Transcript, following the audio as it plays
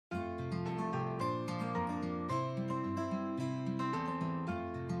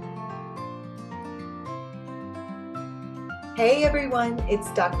Hey everyone,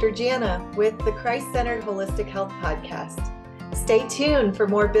 it's Dr. Jana with the Christ-Centered Holistic Health Podcast. Stay tuned for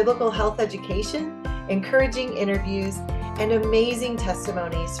more biblical health education, encouraging interviews, and amazing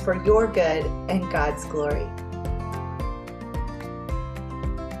testimonies for your good and God's glory.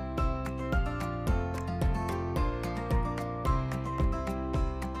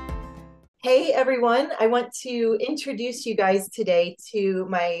 Hey everyone, I want to introduce you guys today to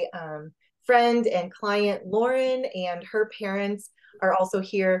my friend and client Lauren, and her parents are also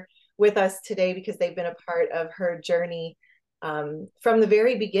here with us today because they've been a part of her journey from the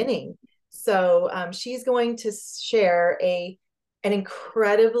very beginning. So she's going to share an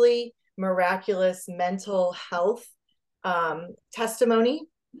incredibly miraculous mental health testimony,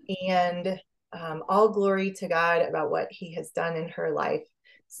 and all glory to God about what he has done in her life.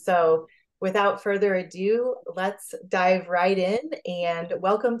 So without further ado, let's dive right in, and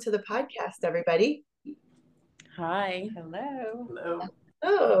welcome to the podcast, everybody. Hi. Hello. Hello.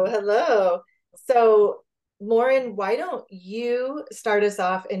 Oh, hello. So, Lauren, why don't you start us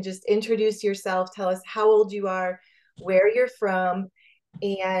off and just introduce yourself? Tell us how old you are, where you're from,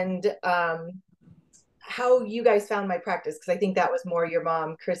 and how you guys found my practice, because I think that was more your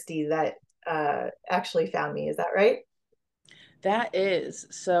mom, Christy, that actually found me. Is that right? That is.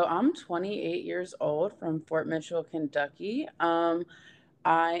 So I'm 28 years old from Fort Mitchell, Kentucky. I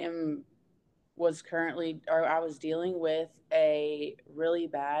am was currently, or I was dealing with a really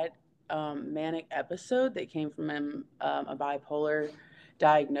bad manic episode that came from a bipolar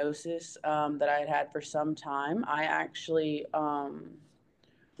diagnosis that I had had for some time. I actually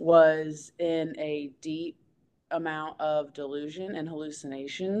was in a deep amount of delusion and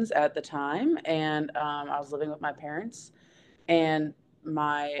hallucinations at the time, and I was living with my parents. And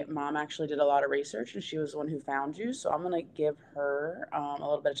my mom actually did a lot of research, and she was the one who found you. So I'm going to give her a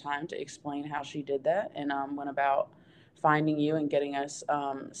little bit of time to explain how she did that and went about finding you and getting us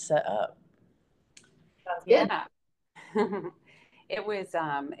set up. Sounds good. Yeah. It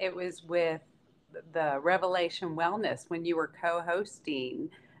was with the Revelation Wellness when you were co-hosting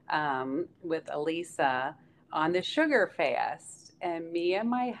with Elisa on the Sugar Fast, and me and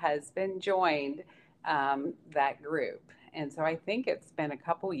my husband joined that group. And so I think it's been a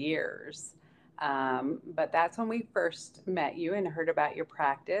couple years. But that's when we first met you and heard about your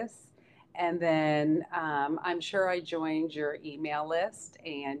practice. And then I'm sure I joined your email list,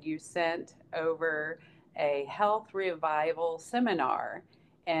 and you sent over a health revival seminar.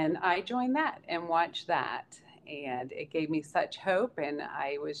 And I joined that and watched that. And it gave me such hope. And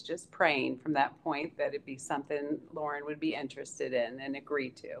I was just praying from that point that it'd be something Lauren would be interested in and agree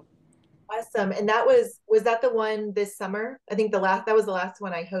to. Awesome. And was that the one this summer? I think that was the last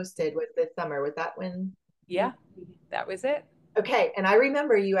one I hosted was this summer. Was that when you Yeah, that was it. Okay, and I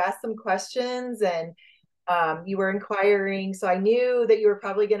remember you asked some questions, and you were inquiring. So I knew that you were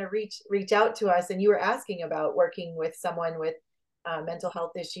probably going to reach out to us, and you were asking about working with someone with mental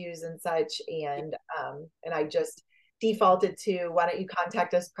health issues and such. And I just defaulted to, why don't you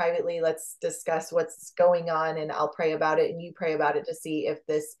contact us privately? Let's discuss what's going on, and I'll pray about it, and you pray about it to see if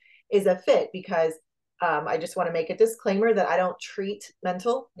this is a fit. Because I just want to make a disclaimer that I don't treat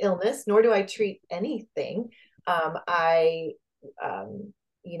mental illness, nor do I treat anything. I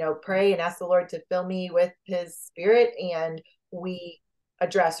pray and ask the Lord to fill me with his spirit. And we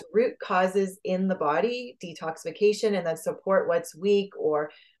address root causes in the body, detoxification, and then support what's weak or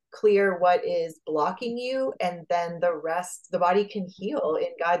clear what is blocking you. And then the rest, the body can heal in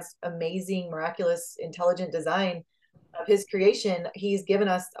God's amazing, miraculous, intelligent design of his creation. He's given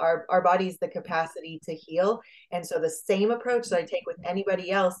us our bodies the capacity to heal. And so the same approach that I take with anybody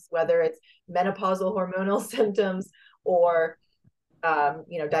else, whether it's menopausal hormonal symptoms or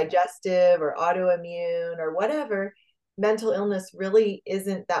digestive or autoimmune or whatever, mental illness really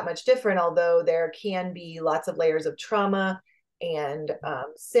isn't that much different, although there can be lots of layers of trauma and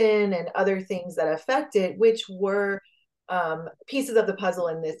sin and other things that affect it, which were pieces of the puzzle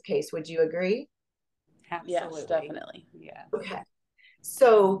in this case. Would you agree? Absolutely. Yes, definitely. Yes. Okay.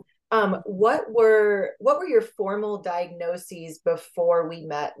 So what were your formal diagnoses before we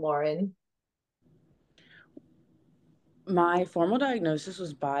met, Lauren? My formal diagnosis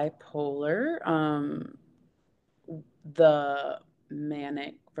was bipolar. The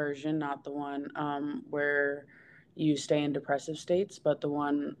manic version, not the one where you stay in depressive states, but the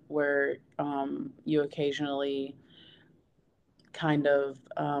one where you occasionally kind of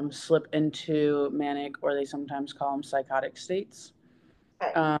slip into manic, or they sometimes call them psychotic states.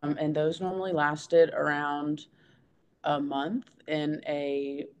 Okay. And those normally lasted around a month in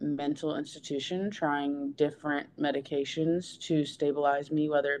a mental institution, trying different medications to stabilize me,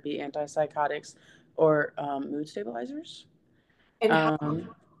 whether it be antipsychotics or mood stabilizers. And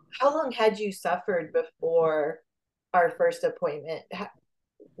Um, how long had you suffered before our first appointment?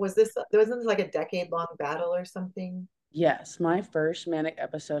 Wasn't this like a decade long battle or something? yes, my first manic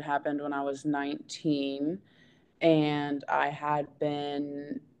episode happened when I was 19, and I had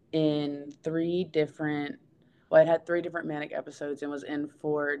been in I had three different manic episodes and was in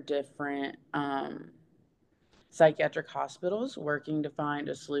four different psychiatric hospitals working to find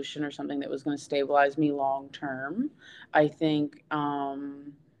a solution or something that was going to stabilize me long term. I think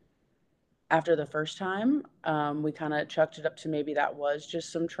after the first time, we kind of chucked it up to maybe that was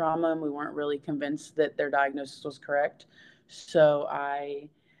just some trauma and we weren't really convinced that their diagnosis was correct. So I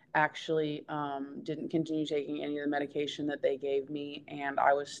actually didn't continue taking any of the medication that they gave me, and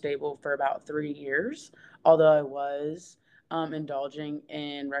I was stable for about 3 years, although I was indulging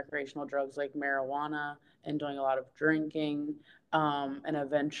in recreational drugs like marijuana and doing a lot of drinking. And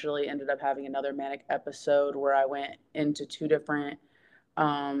eventually ended up having another manic episode where I went into two different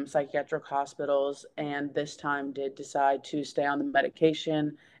psychiatric hospitals, and this time did decide to stay on the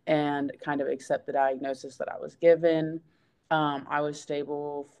medication and kind of accept the diagnosis that I was given. I was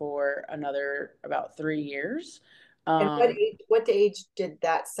stable for another about 3 years. And Um, what age did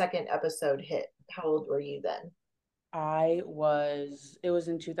that second episode hit? How old were you then? it was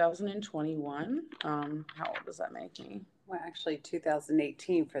in 2021. How old does that make me? Well, actually,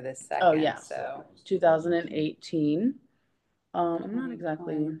 2018 for this Oh, second. yeah. So 2018. I'm not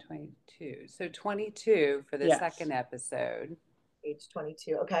exactly, 21, 22. So 22 for the yes. second episode. Age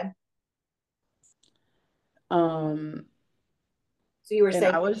 22. Okay. Um, So you were and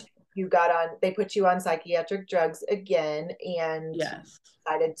saying I was, they put you on psychiatric drugs again and yes.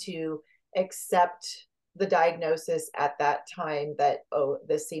 decided to accept the diagnosis at that time that, oh,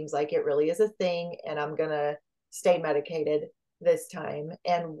 this seems like it really is a thing and I'm going to stay medicated this time.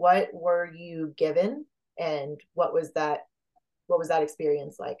 And what were you given and what was that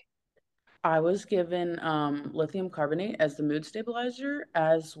experience like? I was given lithium carbonate as the mood stabilizer,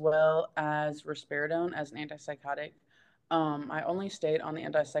 as well as risperidone as an antipsychotic. I only stayed on the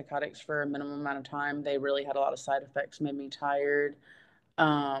antipsychotics for a minimum amount of time. They really had a lot of side effects, made me tired,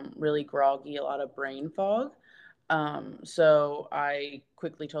 really groggy, a lot of brain fog. So I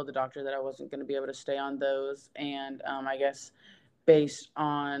quickly told the doctor that I wasn't going to be able to stay on those. And I guess based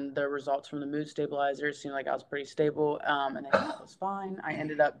on the results from the mood stabilizer, it seemed like I was pretty stable, and then that was fine. I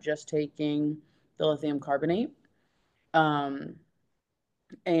ended up just taking the lithium carbonate, um,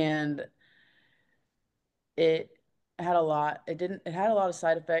 and it it had a lot of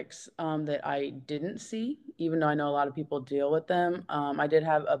side effects that I didn't see, even though I know a lot of people deal with them. I did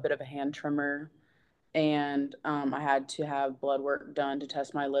have a bit of a hand tremor, and I had to have blood work done to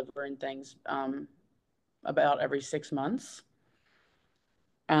test my liver and things about every 6 months.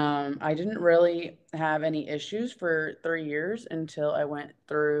 I didn't really have any issues for 3 years until I went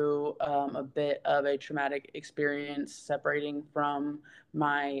through a bit of a traumatic experience separating from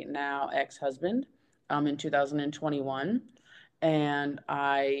my now ex-husband in 2021. And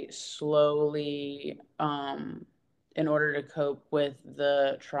I slowly, in order to cope with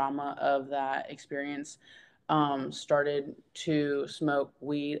the trauma of that experience, started to smoke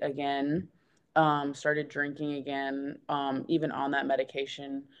weed again, started drinking again, even on that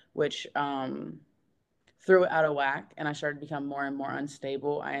medication, which threw it out of whack, and I started to become more and more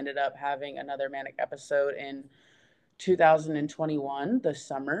unstable. I ended up having another manic episode in 2021, the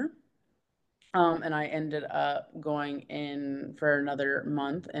summer. And I ended up going in for another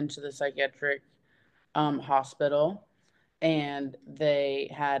month into the psychiatric hospital, and they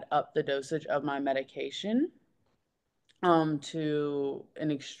had upped the dosage of my medication to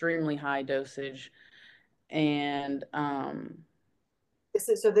an extremely high dosage. And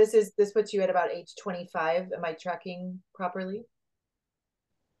This puts you at about age 25. Am I tracking properly?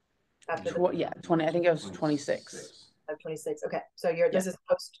 After the yeah, 20, I think it was 26. 26. Okay. So you're Yeah. this is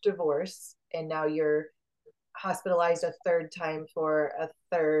post divorce and now you're hospitalized a third time for a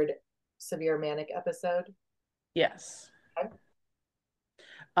third severe manic episode. Yes. Okay.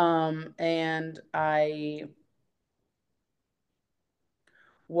 And I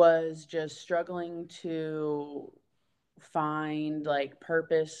was just struggling to find like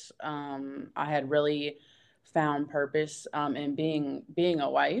purpose. I had really found purpose in being a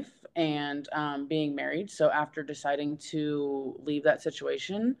wife and being married. So after deciding to leave that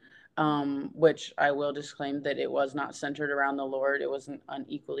situation, which I will disclaim that it was not centered around the Lord, it was an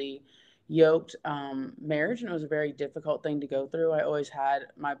unequally yoked marriage, and it was a very difficult thing to go through. I always had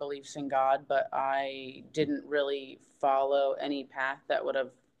my beliefs in God, but I didn't really follow any path that would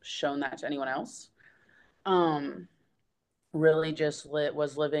have shown that to anyone else. Really just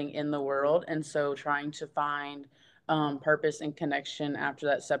was living in the world, and so trying to find purpose and connection after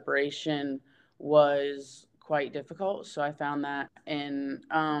that separation was quite difficult. So I found that in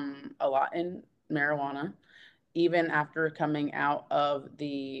a lot in marijuana. Even after coming out of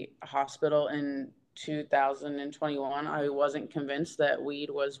the hospital in 2021, I wasn't convinced that weed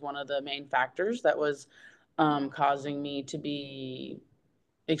was one of the main factors that was causing me to be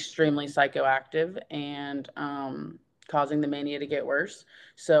extremely psychoactive and causing the mania to get worse.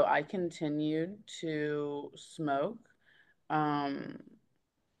 So I continued to smoke um,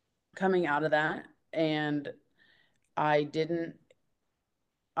 coming out of that. And I didn't,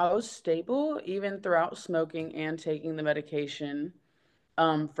 I was stable even throughout smoking and taking the medication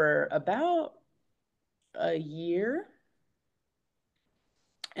for about a year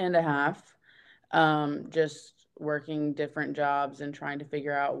and a half, just working different jobs and trying to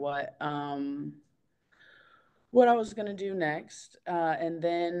figure out what I was going to do next. And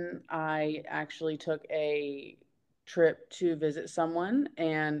then I actually took a trip to visit someone,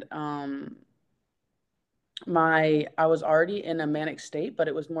 and I was already in a manic state, but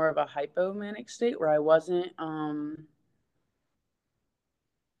it was more of a hypomanic state where I wasn't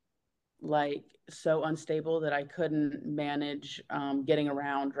like so unstable that I couldn't manage getting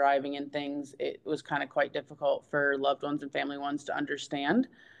around, driving, and things. It was kind of quite difficult for loved ones and family ones to understand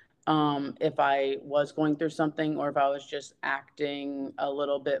if I was going through something or if I was just acting a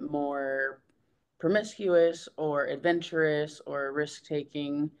little bit more promiscuous or adventurous or risk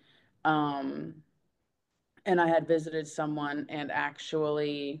taking. Um, and I had visited someone and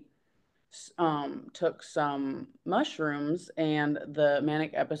actually took some mushrooms, and the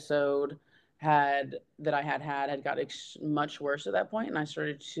manic episode had that I had got much worse at that point, and I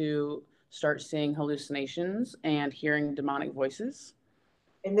started to start seeing hallucinations and hearing demonic voices.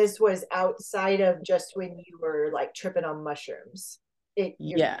 And this was outside of just when you were like tripping on mushrooms. It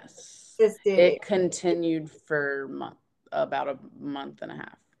you're Yes, consistent. it continued for about a month and a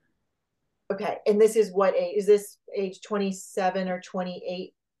half. Okay. And this is what age? Is this age 27 or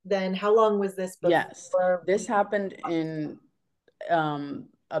 28? Then how long was this Yes, before this we happened in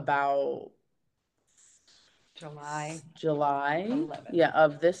about July July, 11th. yeah,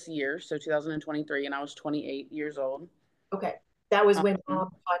 of this year, so 2023, and I was 28 years old. okay. That was when mom Um,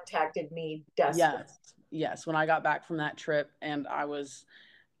 contacted me desperate. yes, yes, when I got back from that trip and I was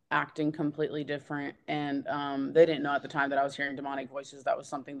acting completely different, and they didn't know at the time that I was hearing demonic voices. That was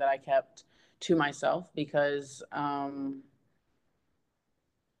something that I kept to myself because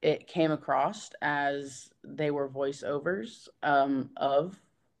it came across as they were voiceovers of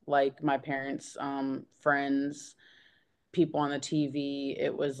like my parents, friends, people on the TV.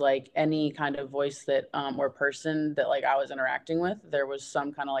 It was like any kind of voice that or person that like I was interacting with. There was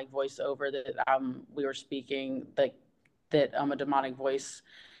some kind of like voiceover that we were speaking, like that a demonic voice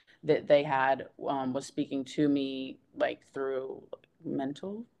that they had was speaking to me like through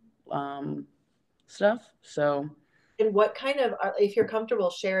mental um, stuff. So And what kind of, if you're comfortable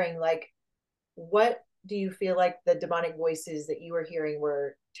sharing, like, what do you feel like the demonic voices that you were hearing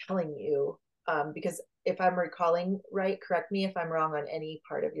were telling you? Because if I'm recalling right, correct me if I'm wrong on any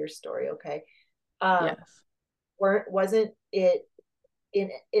part of your story, okay? Um, yes, wasn't it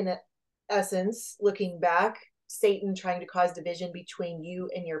in essence, looking back, Satan trying to cause division between you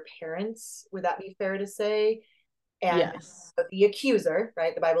and your parents? Would that be fair to say? And yes, the accuser,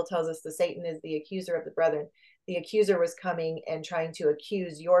 right? The Bible tells us the Satan is the accuser of the brethren. The accuser was coming and trying to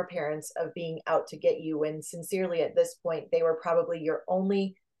accuse your parents of being out to get you, when sincerely at this point they were probably your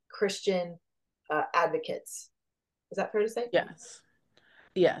only Christian advocates. Is that fair to say? yes.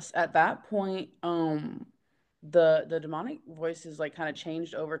 Yes, at that point, the demonic voices like kind of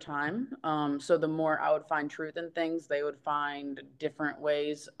changed over time. So the more I would find truth in things, they would find different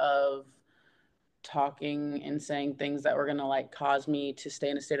ways of talking and saying things that were gonna like cause me to stay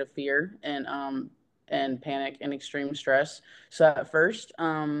in a state of fear and panic and extreme stress. So at first,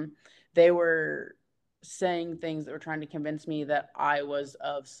 they were saying things that were trying to convince me that I was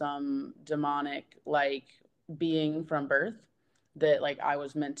of some demonic like being from birth, that like I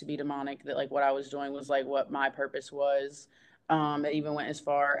was meant to be demonic, that like what I was doing was like what my purpose was. It even went as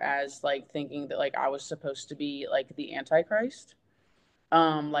far as like thinking that like I was supposed to be like the Antichrist.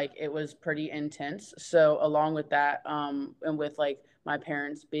 Like it was pretty intense. So along with that, and with like my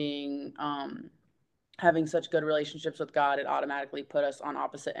parents being having such good relationships with God, it automatically put us on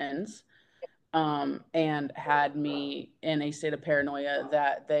opposite ends. And had me in a state of paranoia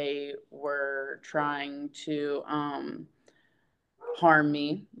that they were trying to harm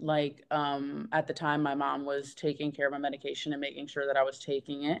me. Like at the time, my mom was taking care of my medication and making sure that I was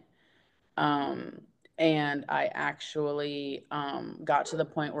taking it. Um, And I actually got to the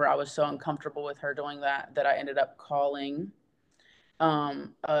point where I was so uncomfortable with her doing that that I ended up calling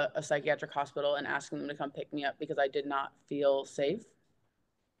a psychiatric hospital and asking them to come pick me up because I did not feel safe.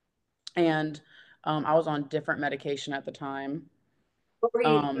 And I was on different medication at the time.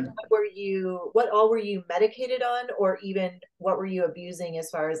 Um, What all were you medicated on, or even what were you abusing as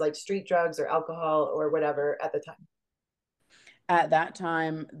far as like street drugs or alcohol or whatever at the time? at that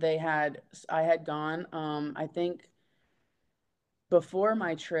time, I had gone, I think before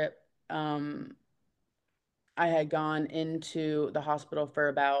my trip, I had gone into the hospital for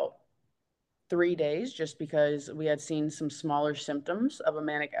about 3 days just because we had seen some smaller symptoms of a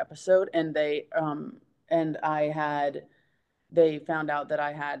manic episode, and they found out that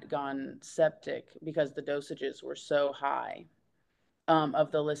I had gone septic because the dosages were so high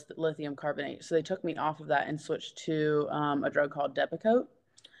of the lithium carbonate. So they took me off of that and switched to a drug called Depakote,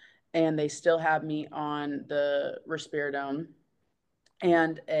 and they still have me on the risperidone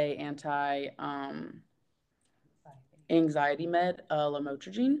and a anti anxiety med,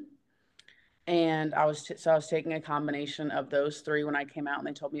 lamotrigine. And I was taking a combination of those three when I came out, and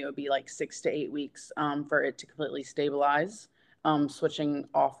they told me it would be like 6 to 8 weeks for it to completely stabilize, switching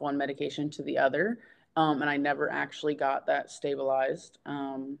off one medication to the other. And I never actually got that stabilized.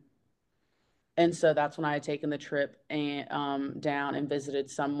 And so that's when I had taken the trip down and visited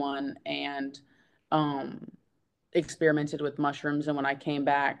someone and um, experimented with mushrooms. And when I came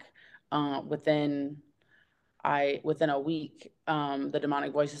back, within within a week, the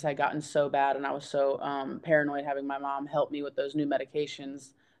demonic voices had gotten so bad, and I was so paranoid having my mom help me with those new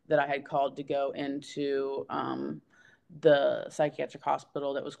medications that I had called to go into the psychiatric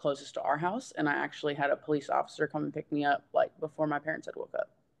hospital that was closest to our house. And I actually had a police officer come and pick me up like before my parents had woke up.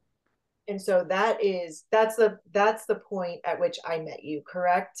 And so that's the point at which I met you,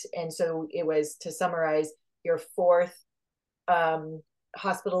 correct? And so it was, to summarize, your fourth um,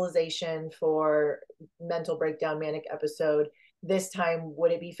 hospitalization for mental breakdown manic episode. This time,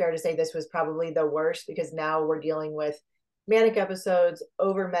 would it be fair to say this was probably the worst, because now we're dealing with manic episodes,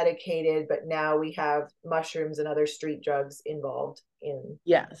 over medicated, but now we have mushrooms and other street drugs involved in.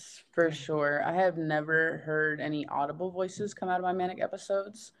 Yes, for sure. I have never heard any audible voices come out of my manic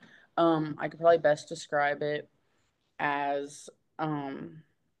episodes. I could probably best describe it as um,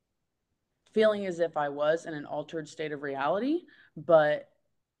 feeling as if I was in an altered state of reality, but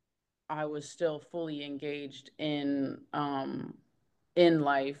I was still fully engaged in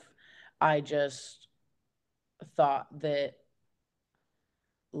life. I just thought that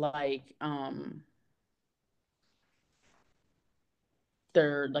like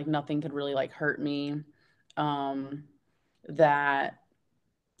there like nothing could really like hurt me. Um, that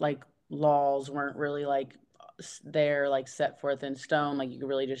like laws weren't really like there like set forth in stone, like you could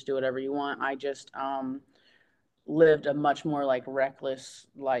really just do whatever you want. I just lived a much more like reckless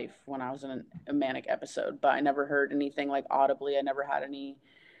life when I was in a manic episode, but I never heard anything like audibly. I never had any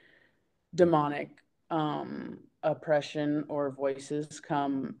demonic oppression or voices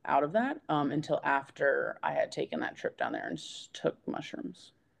come out of that until after I had taken that trip down there and took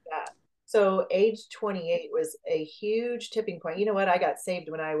mushrooms. Yeah. So age 28 was a huge tipping point. You know what? I got saved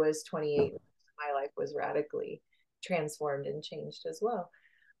when I was 28. My life was radically transformed and changed as well.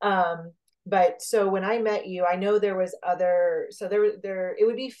 But so when I met you, I know there was other, so there, it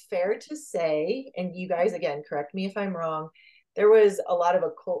would be fair to say, and you guys, again, correct me if I'm wrong, there was a lot of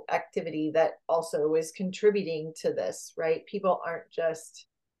occult activity that also was contributing to this, right? People aren't just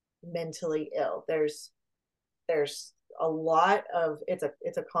mentally ill. There's a lot of, it's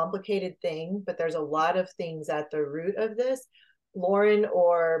a complicated thing, but there's a lot of things at the root of this. Lauren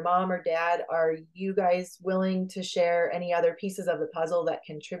or mom or dad, are you guys willing to share any other pieces of the puzzle that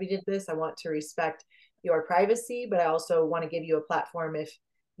contributed this? I want to respect your privacy, but I also want to give you a platform if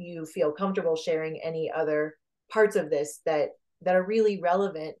you feel comfortable sharing any other parts of this that are really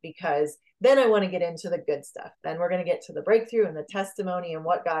relevant, because then I want to get into the good stuff. Then we're going to get to the breakthrough and the testimony and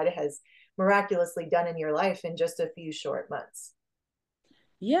what God has miraculously done in your life in just a few short months.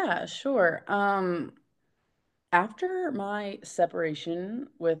 Yeah, sure. After my separation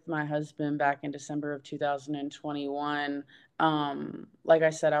with my husband back in December of 2021, like I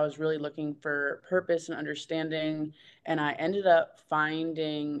said, I was really looking for purpose and understanding, and I ended up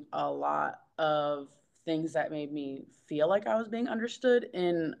finding a lot of things that made me feel like I was being understood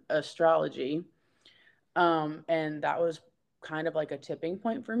in astrology. And that was kind of like a tipping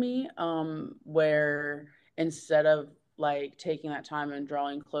point for me, where instead of like taking that time and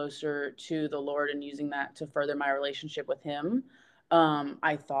drawing closer to the Lord and using that to further my relationship with Him,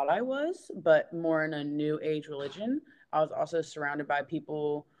 I thought I was, but more in a new age religion. I was also surrounded by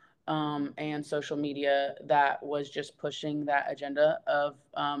people and social media that was just pushing that agenda of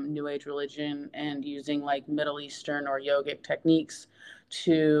New Age religion and using like Middle Eastern or yogic techniques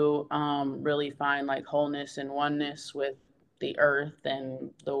to really find like wholeness and oneness with the earth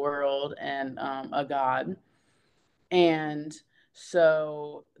and the world and a God. And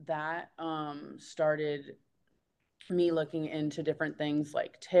so that started me looking into different things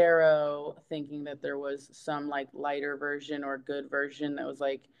like tarot, thinking that there was some like lighter version or good version that was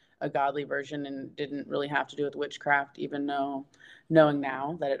like a godly version and didn't really have to do with witchcraft, even though knowing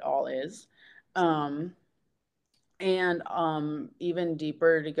now that it all is. Um, and even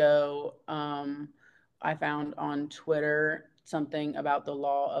deeper to go, I found on Twitter something about the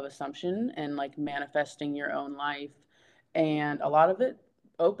law of assumption and like manifesting your own life. And a lot of it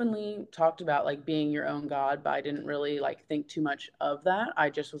openly talked about like being your own God, but I didn't really like think too much of that. I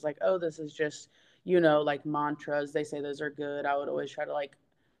just was like, oh, this is just, like mantras. They say those are good. I would always try to like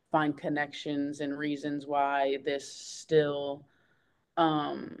find connections and reasons why this still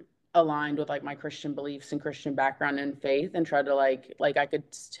um aligned with like my Christian beliefs and Christian background and faith, and tried to like I could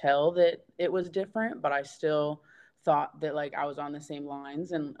tell that it was different, but I still thought that like I was on the same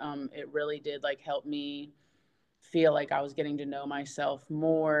lines. And it really did like help me feel like I was getting to know myself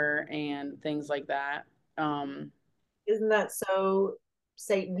more and things like that. um Isn't that so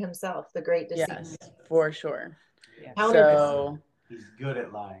Satan himself, the great deceiver? yes, for sure. Yeah. How did So He's good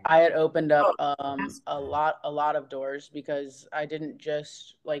at lying. I had opened oh, up that's a lot of doors because I didn't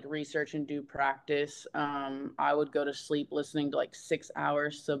just like research and do practice. I would go to sleep listening to like 6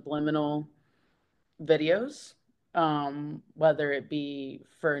 hours subliminal videos, whether it be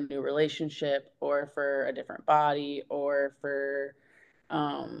for a new relationship or for a different body or for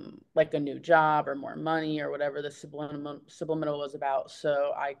like a new job or more money or whatever the subliminal was about.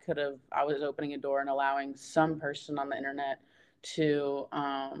 So I was opening a door and allowing some person on the internet to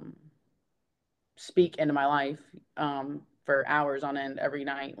speak into my life for hours on end every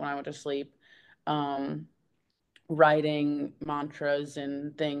night when I went to sleep, um, writing mantras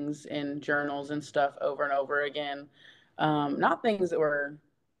and things in journals and stuff over and over again. Not things that were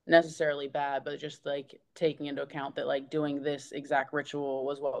necessarily bad, but just like taking into account that like doing this exact ritual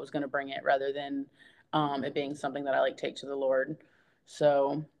was what was going to bring it, rather than it being something that I like take to the Lord.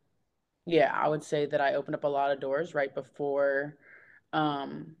 So yeah, I would say that I opened up a lot of doors right before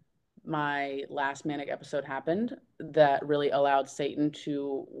um, my last manic episode happened, that really allowed Satan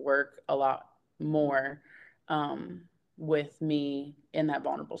to work a lot more um, with me in that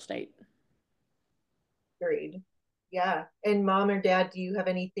vulnerable state. agreed. Yeah. And mom or dad, do you have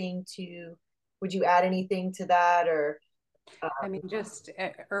anything to, would you add anything to that or I mean, just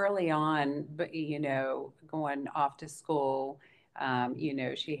early on, but going off to school,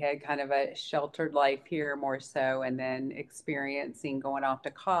 she had kind of a sheltered life here more so, and then experiencing going off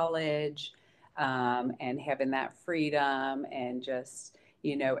to college, and having that freedom, and just,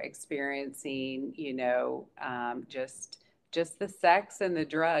 experiencing, just the sex and the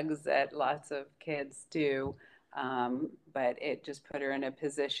drugs that lots of kids do. But it just put her in a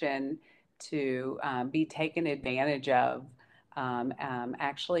position to be taken advantage of,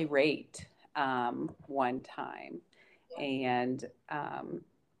 actually raped one time. And,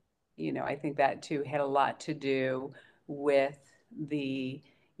 I think that too had a lot to do with the,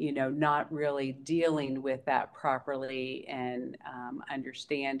 not really dealing with that properly, and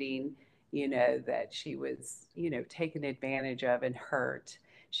understanding, that she was, taken advantage of and hurt.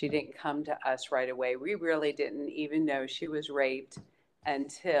 She didn't come to us right away. We really didn't even know she was raped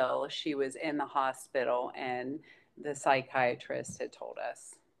until she was in the hospital and the psychiatrist had told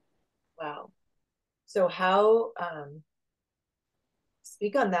us. wow. So how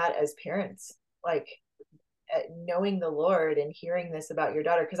speak on that as parents, like knowing the Lord and hearing this about your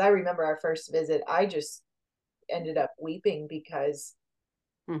daughter, because I remember our first visit, I just ended up weeping because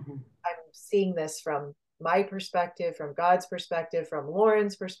Mm-hmm. I'm seeing this from my perspective, from God's perspective, from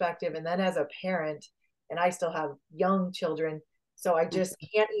Lauren's perspective, and then as a parent, and I still have young children. So I just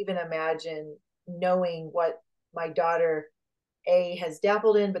can't even imagine knowing what my daughter A has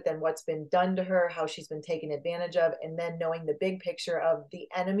dabbled in, but then what's been done to her, how she's been taken advantage of, and then knowing the big picture of the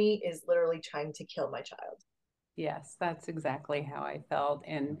enemy is literally trying to kill my child. Yes, that's exactly how I felt.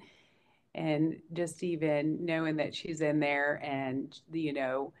 And just even knowing that she's in there, and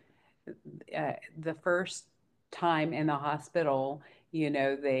the first time in the hospital,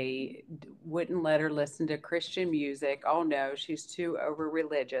 they wouldn't let her listen to Christian music. Oh no, she's too over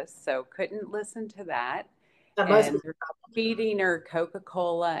religious, so couldn't listen to that. That must be And they're feeding her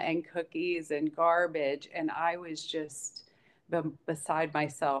Coca-Cola and cookies and garbage, and I was just beside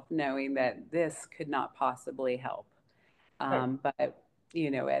myself, knowing that this could not possibly help. right. But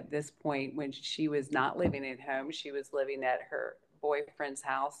at this point, when she was not living at home, she was living at her boyfriend's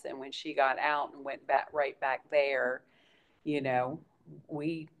house. And when she got out and went back right back there, you know,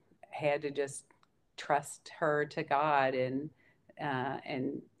 we had to just trust her to God, and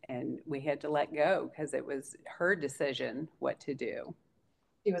we had to let go because it was her decision what to do.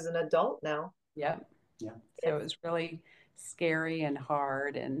 She was an adult now. Yep. Yeah. So It's it was really scary and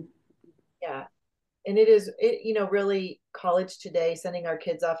hard. And yeah. And it is really college today, sending our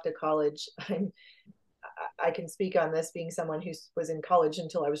kids off to college. I can speak on this being someone who was in college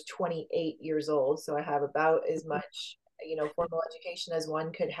until I was 28 years old. So I have about as much, formal education as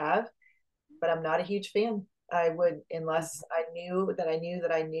one could have, but I'm not a huge fan. I would, unless I knew that I knew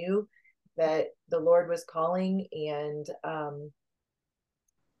that I knew that the Lord was calling, and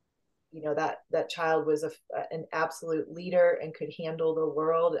that child was an absolute leader and could handle the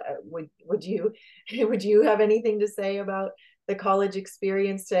world. Would you would you have anything to say about the college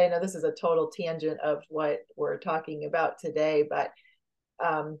experience today? I know this is a total tangent of what we're talking about today, but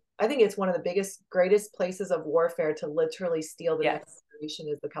I think it's one of the biggest, greatest places of warfare to literally steal the next yes, generation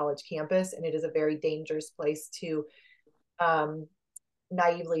is the college campus, and it is a very dangerous place to um,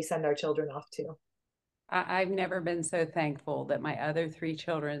 naively send our children off to. I've never been so thankful that my other three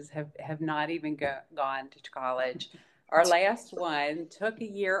children have not even gone to college. Our last one took a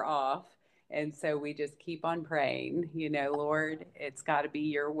year off. And so we just keep on praying, Lord, it's got to be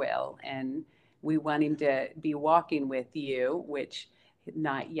your will. And we want him to be walking with you, which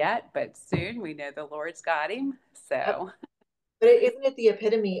not yet, but soon. We know the Lord's got him. So, But isn't it the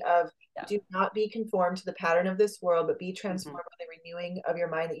epitome of yeah. do not be conformed to the pattern of this world, but be Mhm. transformed by the renewing of your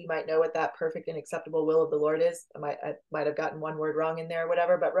mind, that you might know what that perfect and acceptable will of the Lord is. I might have gotten one word wrong in there or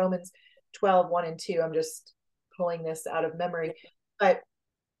whatever, but Romans 12:1 and 2, I'm just pulling this out of memory. But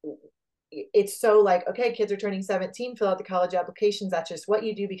it's so like, okay, kids are turning 17, fill out the college applications. That's just what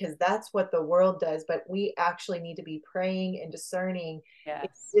you do because that's what the world does. But we actually need to be praying and discerning if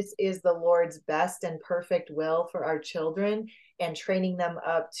Yes. this is the Lord's best and perfect will for our children, and training them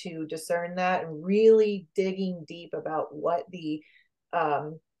up to discern that, and really digging deep about what the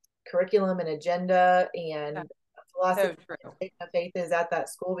um, curriculum and agenda So, and so philosophy true. of faith is at that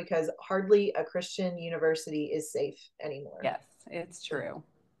school, because hardly a Christian university is safe anymore. Yes, it's true.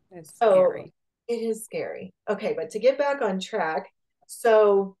 It's So scary. it is scary. Okay, but to get back on track,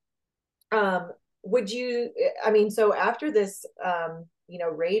 so um would you, I mean, so after this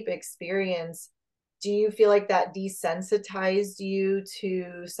rape experience, do you feel like that desensitized you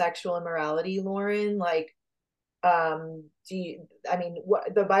to sexual immorality, Lauren? Like, do you, I mean,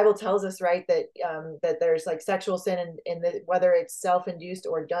 what the Bible tells us, right, that there's like sexual sin, and that whether it's self-induced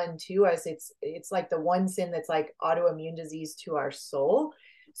or done to us, it's like the one sin that's like autoimmune disease to our soul.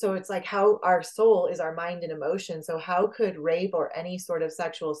 So it's like how our soul is our mind and emotion. So how could rape or any sort of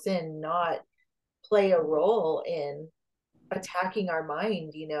sexual sin not play a role in attacking our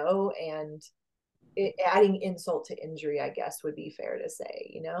mind, and adding insult to injury, I guess would be fair to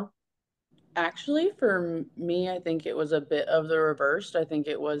say. Actually, for me, I think it was a bit of the reverse. I think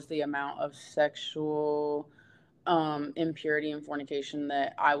it was the amount of sexual impurity and fornication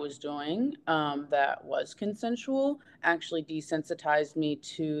that I was doing that was consensual actually desensitized me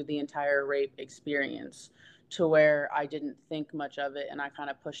to the entire rape experience, to where I didn't think much of it and I kind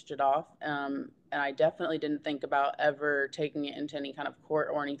of pushed it off. And I definitely didn't think about ever taking it into any kind of court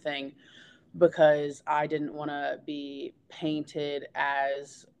or anything, because I didn't want to be painted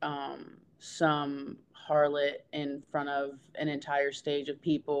as some harlot in front of an entire stage of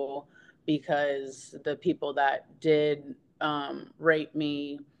people, because the people that did rape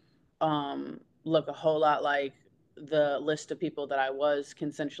me look a whole lot like the list of people that I was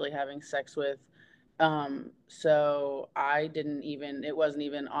consensually having sex with. So I didn't even, it wasn't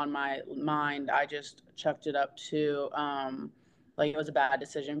even on my mind. I just chucked it up to, like, it was a bad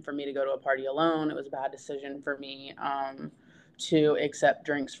decision for me to go to a party alone. It was a bad decision for me, to accept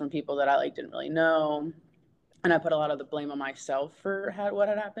drinks from people that I like didn't really know. And I put a lot of the blame on myself for what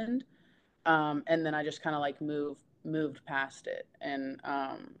had happened. And then I just kind of like moved past it, and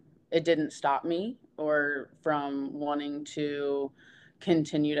it didn't stop me or from wanting to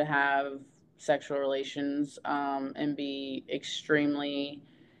continue to have sexual relations, and be extremely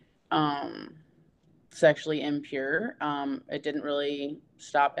um, sexually impure. It didn't really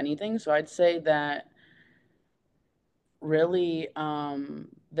stop anything. So I'd say that really,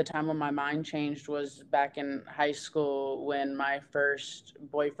 the time when my mind changed was back in high school, when my first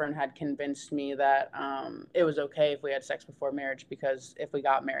boyfriend had convinced me that it was okay if we had sex before marriage, because if we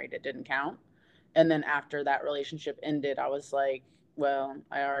got married, it didn't count. And then after that relationship ended, I was like, well,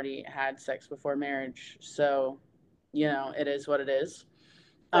 I already had sex before marriage. So, it is what it is.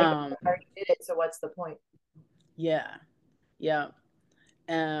 Like, Um, I already did it, so what's the point? yeah, yeah.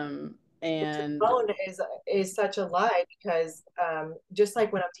 Which And alone is such a lie, because just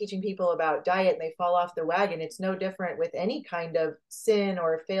like when I'm teaching people about diet and they fall off the wagon, it's no different with any kind of sin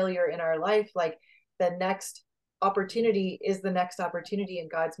or failure in our life. Like, the next opportunity is the next opportunity, and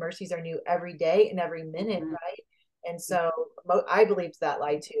God's mercies are new every day and every minute, Mhm. right? And so I believed that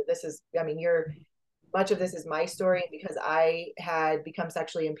lie too. This is, I mean, you're much of this is my story, because I had become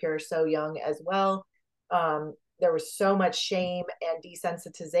sexually impure so young as well. There was so much shame and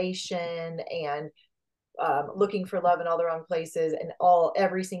desensitization, and looking for love in all the wrong places, and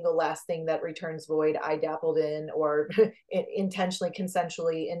every single last thing that returns void I dabbled in, or intentionally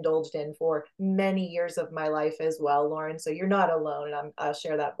consensually indulged in for many years of my life as well, Lauren. So you're not alone, and I'll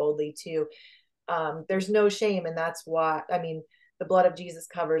share that boldly too. There's no shame, and that's why, I mean, the blood of Jesus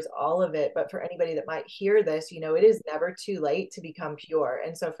covers all of it. But for anybody that might hear this, it is never too late to become pure.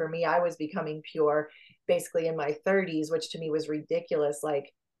 And so for me, I was becoming pure basically in my 30s, which to me was ridiculous.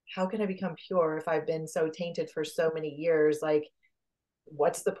 Like, how can I become pure if I've been so tainted for so many years? Like,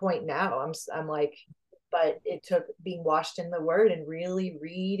 what's the point now? I'm like, but it took being washed in the word and really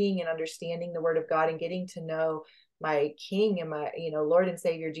reading and understanding the word of God and getting to know my king and my, Lord and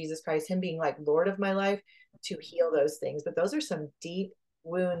Savior Jesus Christ, him being like Lord of my life, to heal those things. But those are some deep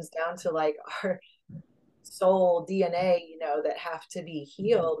wounds down to like our soul DNA, that have to be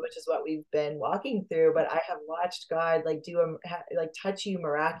healed, which is what we've been walking through. But I have watched God like like touch you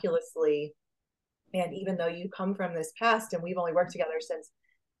miraculously. And even though you come from this past, and we've only worked together since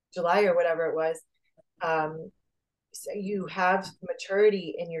July or whatever it was, so you have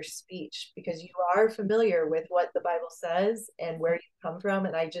maturity in your speech, because you are familiar with what the Bible says and where you come from.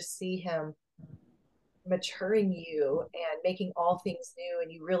 And I just see him maturing you and making all things new.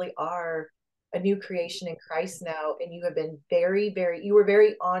 And you really are a new creation in Christ now. And you have been you were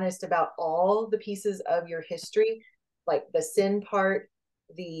very honest about all the pieces of your history, like the sin part,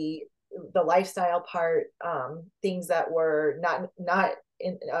 the lifestyle part, things that were not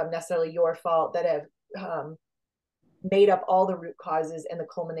necessarily your fault, that have made up all the root causes and the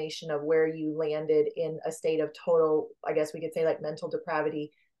culmination of where you landed in a state of total, I guess we could say, like mental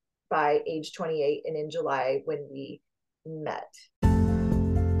depravity by age 28 and in July when we met.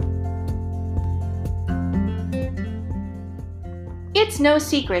 It's no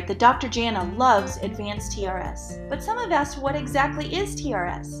secret that Dr. Jana loves advanced TRS, but some have asked, what exactly is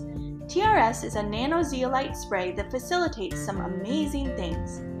TRS? TRS is a nanozeolite spray that facilitates some amazing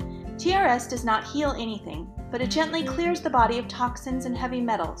things. TRS does not heal anything, but it gently clears the body of toxins and heavy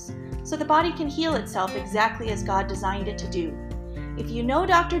metals, so the body can heal itself exactly as God designed it to do. If you know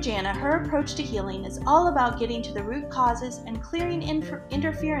Dr. Jana, her approach to healing is all about getting to the root causes and clearing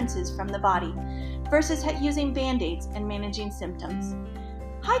interferences from the body, versus using band-aids and managing symptoms.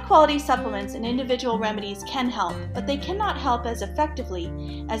 High-quality supplements and individual remedies can help, but they cannot help as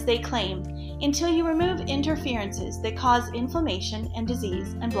effectively as they claim until you remove interferences that cause inflammation and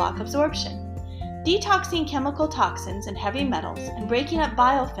disease and block absorption. Detoxing chemical toxins and heavy metals and breaking up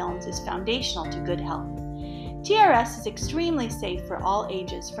biofilms is foundational to good health. TRS is extremely safe for all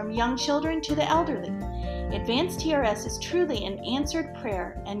ages, from young children to the elderly. Advanced TRS is truly an answered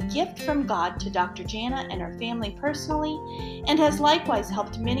prayer and gift from God to Dr. Jana and her family personally, and has likewise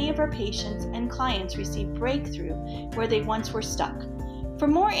helped many of her patients and clients receive breakthrough where they once were stuck. For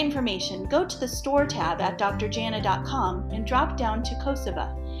more information, go to the store tab at drjana.com and drop down to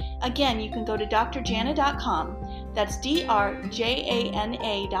Kosova. Again, you can go to drjana.com, that's drjana.com,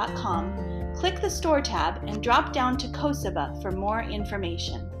 click the store tab and drop down to Kosova for more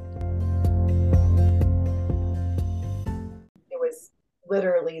information. It was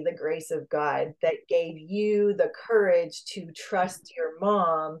literally the grace of God that gave you the courage to trust your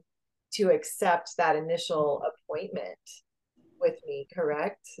mom to accept that initial appointment with me,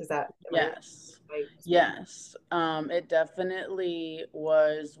 correct? Am I yes, right? yes, it definitely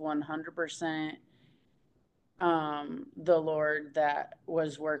was 100% the Lord that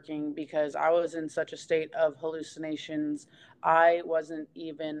was working, because I was in such a state of hallucinations. I wasn't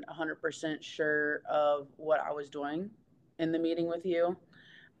even 100% sure of what I was doing in the meeting with you.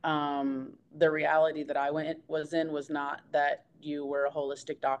 The reality that was in was not that you were a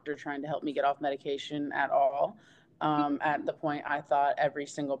holistic doctor trying to help me get off medication at all. At the point, I thought every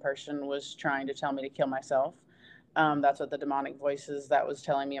single person was trying to tell me to kill myself. That's what the demonic voices that was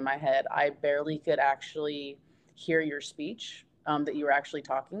telling me in my head. I barely could actually hear your speech, that you were actually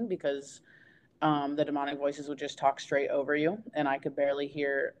talking, because the demonic voices would just talk straight over you, and I could barely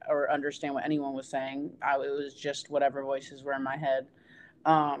hear or understand what anyone was saying. It was just whatever voices were in my head.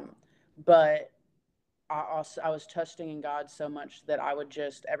 Um, but I was trusting in God so much that I would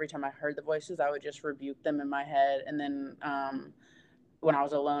just, every time I heard the voices, I would just rebuke them in my head. And then when I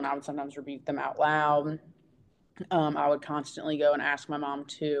was alone, I would sometimes rebuke them out loud. I would constantly go and ask my mom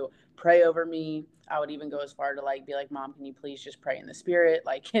to pray over me. I would even go as far to like be like, Mom, can you please just pray in the spirit?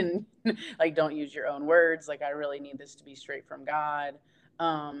 Like, can like don't use your own words. Like, I really need this to be straight from God.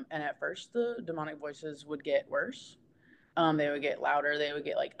 And at first, the demonic voices would get worse. They would get louder. They would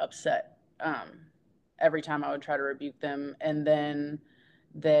get like upset every time I would try to rebuke them, and then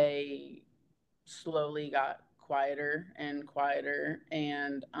they slowly got quieter and quieter,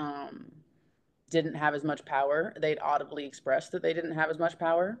 and didn't have as much power. They'd audibly express that they didn't have as much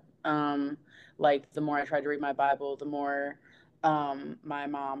power. Like the more I tried to read my Bible, the more my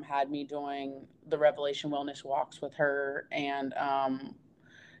mom had me doing the Revelation Wellness walks with her, and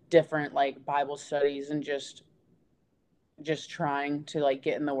different like Bible studies, and just trying to like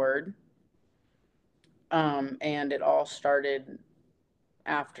get in the Word. And it all started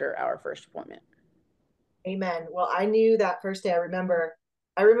after our first appointment. Amen. Well, I knew that first day. I remember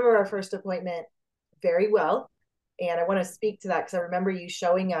our first appointment very well. And I want to speak to that because I remember you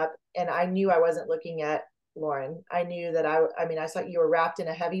showing up and I knew I wasn't looking at Lauren. I knew that I mean, I saw you were wrapped in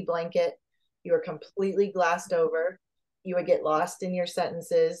a heavy blanket. You were completely glassed over. You would get lost in your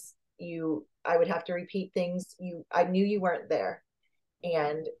sentences. I would have to repeat things. I knew you weren't there.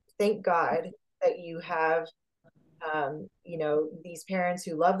 And thank God that you have these parents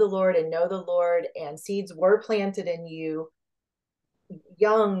who love the Lord and know the Lord, and seeds were planted in you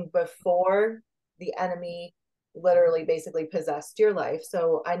young before the enemy literally basically possessed your life.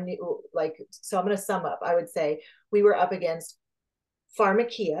 So I knew, so I'm going to sum up. I would say we were up against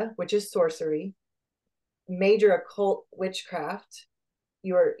pharmakia, which is sorcery, major occult witchcraft.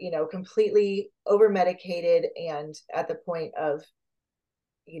 You were, completely over medicated and at the point of,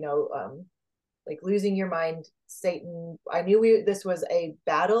 you know, like losing your mind. Satan, I knew this was a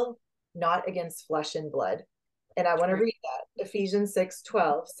battle not against flesh and blood. And I want to read that. Ephesians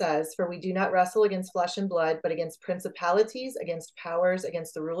 6:12 says, "For we do not wrestle against flesh and blood, but against principalities, against powers,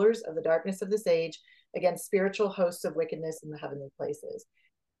 against the rulers of the darkness of this age, against spiritual hosts of wickedness in the heavenly places."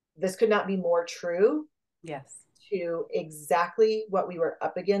 This could not be more true. Yes. To exactly what we were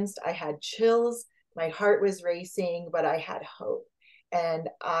up against. I had chills. My heart was racing, but I had hope. And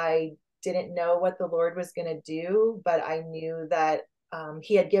I didn't know what the Lord was going to do, but I knew that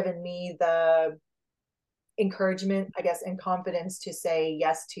He had given me the encouragement, I guess, and confidence to say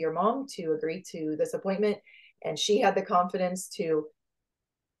yes to your mom, to agree to this appointment. And she had the confidence to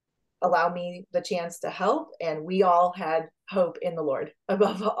allow me the chance to help. And we all had hope in the Lord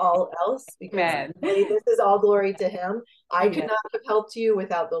above all else, because really, this is all glory to Him. I could not have helped you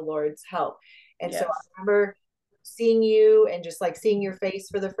without the Lord's help. And so I remember seeing you and just like seeing your face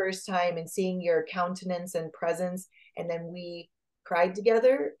for the first time and seeing your countenance and presence. And then we cried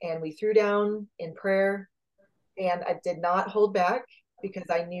together and we threw down in prayer. And I did not hold back because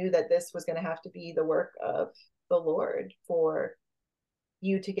I knew that this was going to have to be the work of the Lord for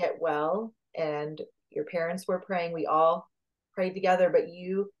you to get well. And your parents were praying. We all prayed together, but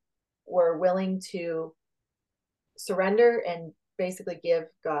you were willing to surrender and basically give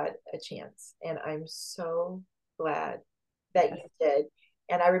God a chance. And I'm so glad that you did.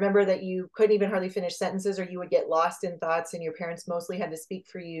 And I remember that you couldn't even hardly finish sentences, or you would get lost in thoughts, and your parents mostly had to speak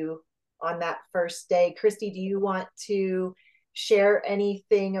for you on that first day. Christy, do you want to share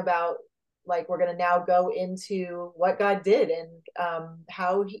anything about, like, we're going to now go into what God did and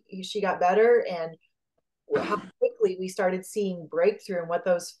how she got better, and how quickly we started seeing breakthrough, and what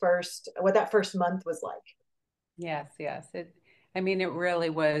that first month was like? Yes, yes. I mean, it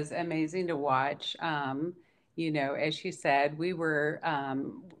really was amazing to watch. As you said, we were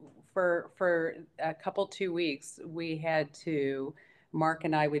for a couple 2 weeks, we had to. Mark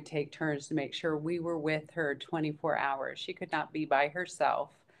and I would take turns to make sure we were with her 24 hours. She could not be by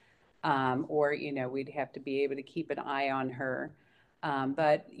herself, or we'd have to be able to keep an eye on her.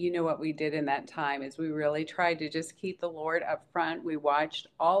 But what we did in that time is we really tried to just keep the Lord up front. We watched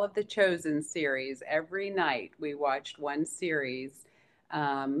all of the Chosen series every night. We watched one series.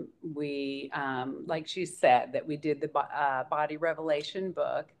 Like she said, that we did the Body Revelation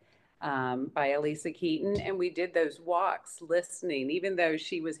book by Elisa Keaton, and we did those walks listening, even though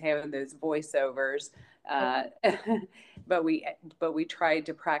she was having those voiceovers. But we tried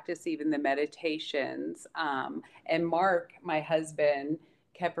to practice even the meditations. And Mark, my husband,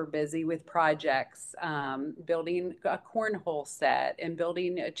 kept her busy with projects, building a cornhole set and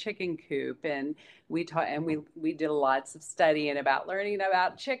building a chicken coop. And we taught, and we did lots of studying about learning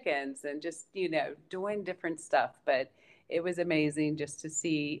about chickens and just doing different stuff. But it was amazing just to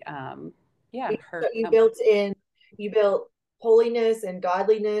see Yeah, You built in, you built holiness and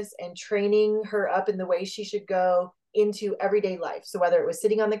godliness and training her up in the way she should go into everyday life. So whether it was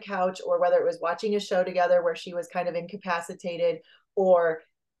sitting on the couch or whether it was watching a show together where she was kind of incapacitated, or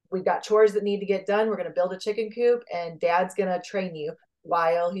we've got chores that need to get done, we're going to build a chicken coop and dad's going to train you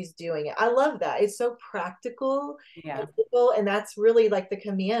while he's doing it. I love that. It's so practical Yeah. and simple, and that's really like the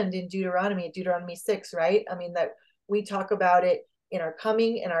command in Deuteronomy 6, right? I mean, that we talk about it in our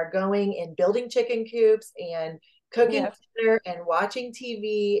coming and our going and building chicken coops and cooking dinner and watching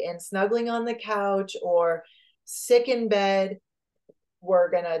TV and snuggling on the couch or sick in bed.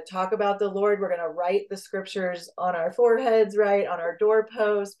 We're going to talk about the Lord. We're going to write the scriptures on our foreheads, right? On our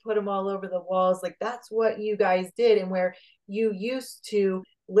doorposts, put them all over the walls. Like that's what you guys did. And where you used to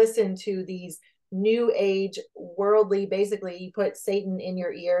listen to these new age worldly, basically you put Satan in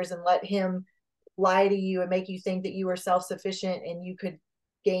your ears and let him lie to you and make you think that you were self-sufficient and you could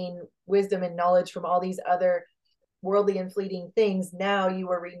gain wisdom and knowledge from all these other worldly and fleeting things. Now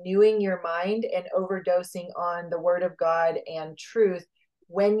you are renewing your mind and overdosing on the word of God and truth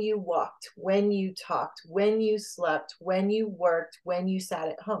when you walked, when you talked, when you slept, when you worked, when you sat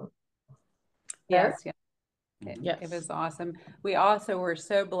at home. Fair? Yes. Yes. It was awesome. We also were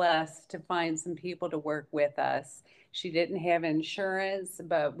so blessed to find some people to work with us. She didn't have insurance,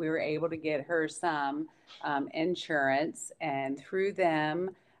 but we were able to get her some insurance. And through them,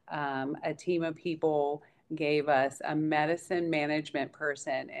 a team of people gave us a medicine management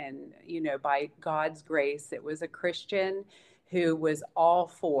person. And, you know, by God's grace, it was a Christian who was all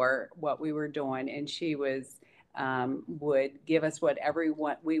for what we were doing. And she would give us whatever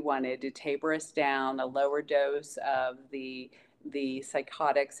we wanted to taper us down, a lower dose of the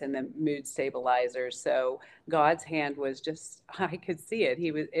psychotics and the mood stabilizers. So God's hand was just, I could see it.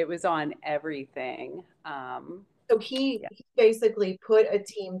 It was on everything. So he basically put a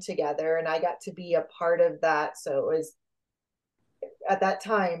team together and I got to be a part of that. So it was at that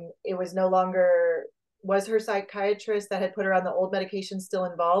time, it was no longer, was her psychiatrist that had put her on the old medication still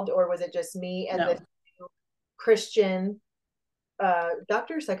involved, or was it just me and the Christian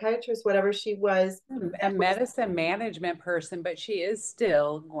doctor, psychiatrist, whatever she was? A medicine management person, but she is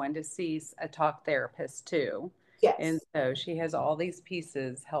still going to see a talk therapist too. Yes. And so she has all these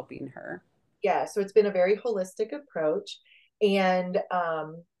pieces helping her. Yeah. So it's been a very holistic approach. And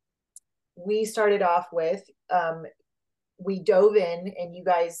we started off with, we dove in and you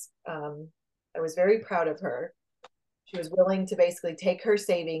guys, I was very proud of her. She was willing to basically take her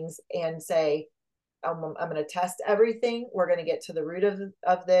savings and say, I'm going to test everything. We're going to get to the root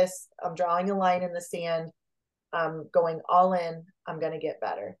of this. I'm drawing a line in the sand. I'm going all in. I'm going to get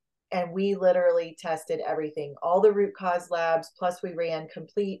better. And we literally tested everything, all the root cause labs, plus we ran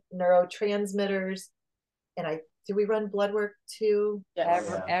complete neurotransmitters. And did we run blood work too?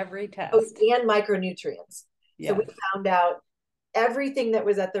 Every test. Oh, and micronutrients. Yes. So we found out everything that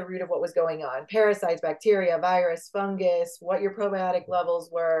was at the root of what was going on: parasites, bacteria, virus, fungus, what your probiotic levels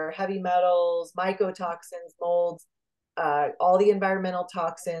were, heavy metals, mycotoxins, molds, all the environmental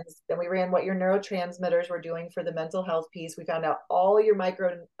toxins. Then we ran what your neurotransmitters were doing for the mental health piece. We found out all your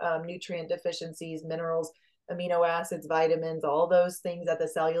micronutrient deficiencies, minerals, amino acids, vitamins, all those things at the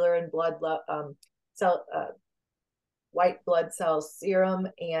cellular and blood white blood cell serum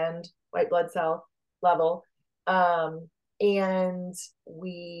and white blood cell level. And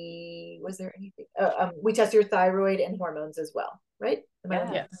we test your thyroid and hormones as well, right?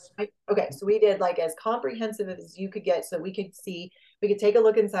 Yes. Okay, so we did like as comprehensive as you could get, so we could take a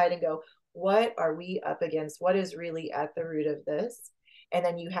look inside and go, what are we up against? What is really at the root of this? And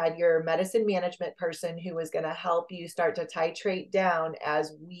then you had your medicine management person who was going to help you start to titrate down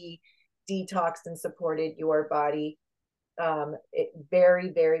as we detoxed and supported your body very,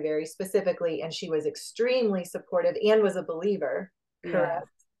 very, very specifically. And she was extremely supportive and was a believer, correct?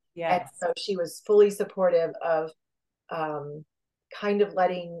 Yes. And so she was fully supportive of kind of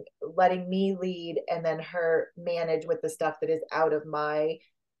letting me lead and then her manage with the stuff that is out of my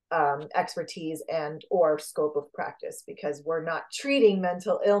expertise and or scope of practice, because we're not treating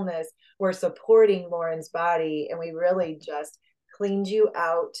mental illness, we're supporting Lauren's body, and we really just cleaned you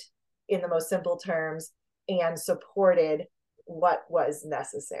out in the most simple terms and supported what was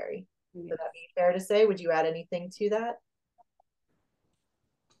necessary. Yes. Would that be fair to say? Would you add anything to that?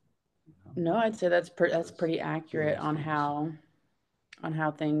 No, I'd say that's pretty accurate on how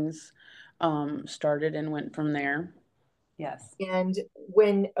things started and went from there. Yes. And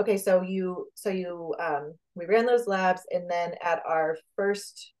so we ran those labs, and then at our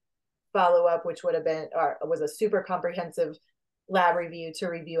first follow-up, which was a super comprehensive lab review to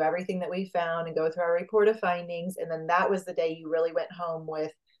review everything that we found and go through our report of findings. And then that was the day you really went home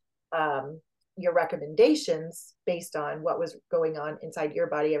with your recommendations based on what was going on inside your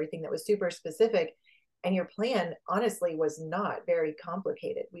body, everything that was super specific. And your plan, honestly, was not very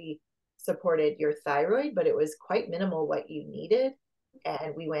complicated. We supported your thyroid, but it was quite minimal what you needed.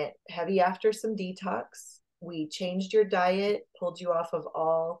 And we went heavy after some detox. We changed your diet, pulled you off of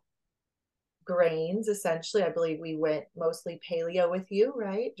all grains, essentially. I believe we went mostly paleo with you,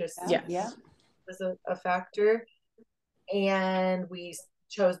 right? Just Yes. Yeah. was a factor. And we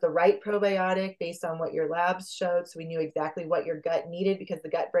chose the right probiotic based on what your labs showed. So we knew exactly what your gut needed, because the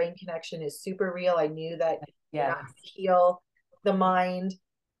gut brain connection is super real. I knew that you're not going to heal the mind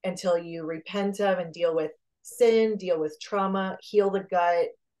until you repent of and deal with sin, deal with trauma, heal the gut,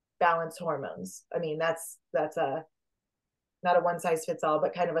 balance hormones. I mean, that's a not a one size fits all,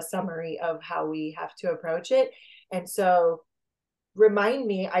 but kind of a summary of how we have to approach it. And so remind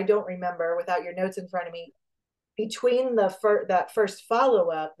me, I don't remember without your notes in front of me, between that first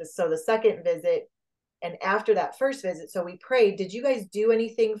follow-up, so the second visit and after that first visit, so we prayed, did you guys do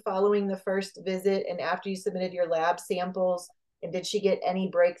anything following the first visit and after you submitted your lab samples? And did she get any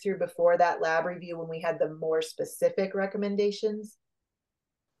breakthrough before that lab review when we had the more specific recommendations?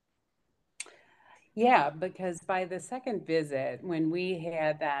 Yeah, because by the second visit, when we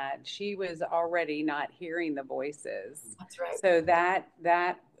had that, she was already not hearing the voices. That's right. So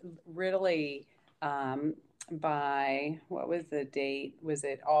that really, by what was the date? Was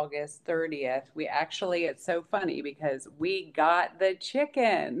it August 30th? We actually, it's so funny because we got the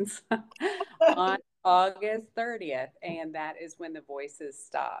chickens on August 30th, and that is when the voices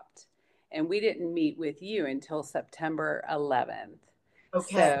stopped. And we didn't meet with you until September 11th.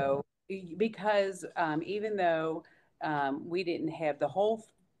 Okay. So because even though we didn't have the whole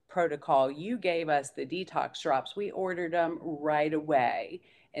protocol, you gave us the detox drops. We ordered them right away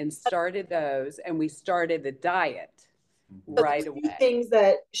and started those, and we started the diet right away. Things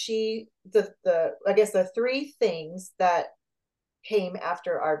that the I guess the three things that came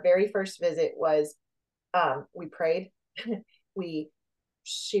after our very first visit was we prayed.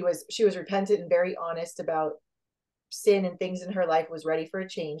 She was repentant and very honest about sin and things in her life, was ready for a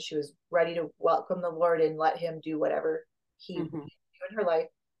change. She was ready to welcome the Lord and let him do whatever he do in her life.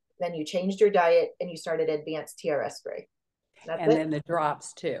 Then you changed your diet and you started advanced TRS spray. And then the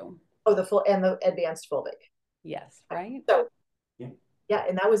drops too. Oh, the full and the advanced fulvic. Yes, right? So yeah,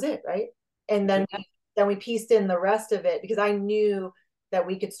 and that was it, right? And then we pieced in the rest of it, because I knew that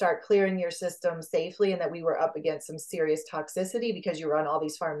we could start clearing your system safely and that we were up against some serious toxicity because you were on all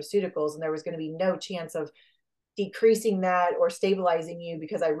these pharmaceuticals, and there was going to be no chance of decreasing that or stabilizing you,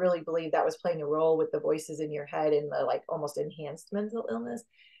 because I really believe that was playing a role with the voices in your head and the like almost enhanced mental illness.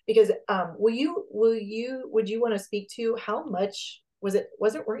 Because would you want to speak to how much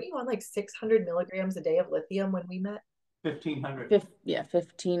weren't you on like 600 milligrams a day of lithium when we met? 1,500. Yeah,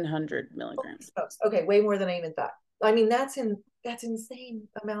 1,500 milligrams. Okay, way more than I even thought. I mean, that's insane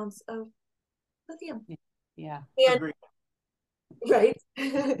amounts of lithium. Yeah. And, right.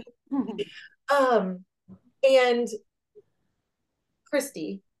 And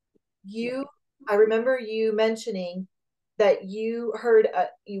Christy, I remember you mentioning that you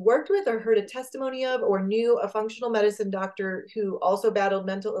worked with or heard a testimony of or knew a functional medicine doctor who also battled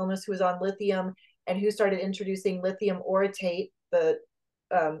mental illness, who was on lithium and who started introducing lithium orotate, the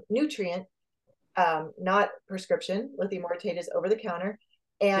nutrient, not prescription. Lithium orotate is over the counter,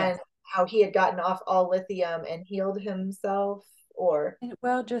 and how he had gotten off all lithium and healed himself, or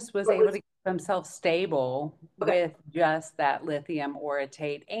well, just was able to keep himself stable with just that lithium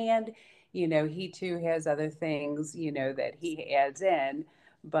orotate. And he too has other things that he adds in,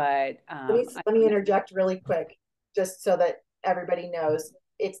 but let me interject really quick, just so that everybody knows.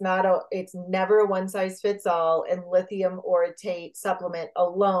 It's never a one size fits all, and lithium orotate supplement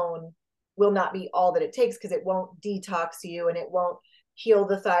alone will not be all that it takes, because it won't detox you and it won't heal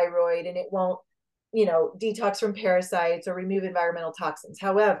the thyroid and it won't detox from parasites or remove environmental toxins.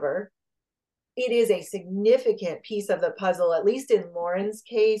 However, it is a significant piece of the puzzle, at least in Lauren's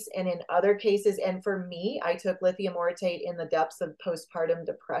case and in other cases. And for me, I took lithium orotate in the depths of postpartum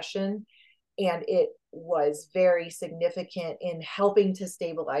depression, and it was very significant in helping to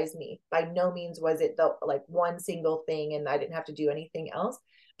stabilize me. By no means was it like one single thing and I didn't have to do anything else,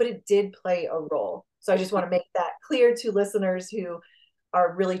 but it did play a role. So I just want to make that clear to listeners who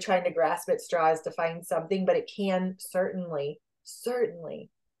are really trying to grasp at straws to find something, but it can certainly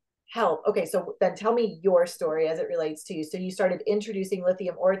help. Okay, so then tell me your story as it relates to you. So you started introducing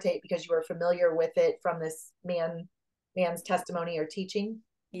lithium orotate because you were familiar with it from this man's testimony or teaching?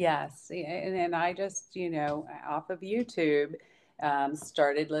 Yes. And I just, off of YouTube,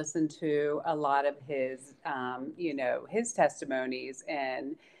 started listening to a lot of his, his testimonies.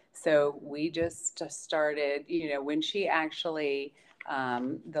 And So we just started, when she actually,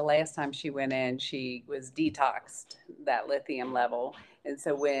 the last time she went in, she was detoxed that lithium level. And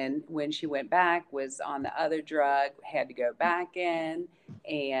so when she went back, was on the other drug, had to go back in,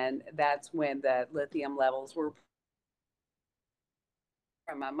 and that's when the lithium levels were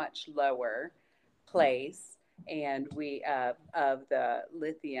from a much lower place, and we of the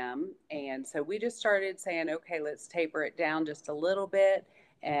lithium. And so we just started saying, okay, let's taper it down just a little bit,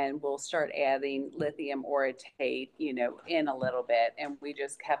 and we'll start adding lithium orotate, in a little bit. And we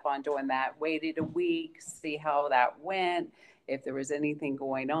just kept on doing that, waited a week, see how that went, if there was anything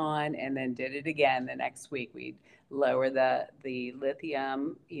going on, and then did it again the next week. We'd lower the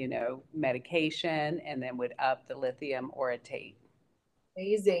lithium, medication, and then would up the lithium orotate.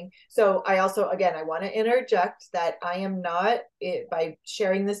 Amazing. So I also, again, I want to interject that I am not, by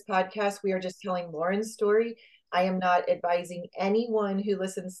sharing this podcast, we are just telling Lauren's story. I am not advising anyone who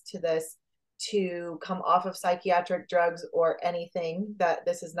listens to this to come off of psychiatric drugs or anything. That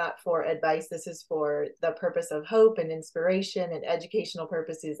this is not for advice. This is for the purpose of hope and inspiration and educational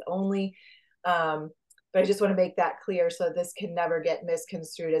purposes only. But I just want to make that clear so this can never get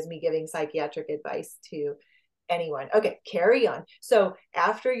misconstrued as me giving psychiatric advice to anyone. Okay, carry on. So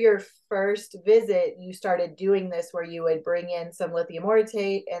after your first visit, you started doing this where you would bring in some lithium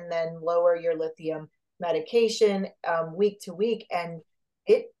orotate and then lower your lithium medication week to week. And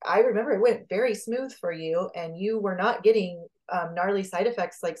I remember it went very smooth for you, and you were not getting gnarly side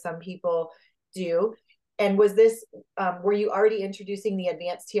effects like some people do. And was this, were you already introducing the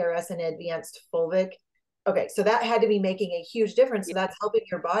advanced TRS and advanced fulvic? Okay, so that had to be making a huge difference. So that's helping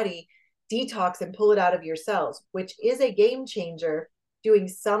your body detox and pull it out of your cells, which is a game changer, doing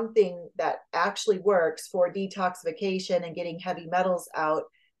something that actually works for detoxification and getting heavy metals out.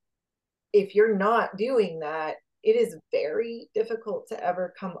 If you're not doing that, it is very difficult to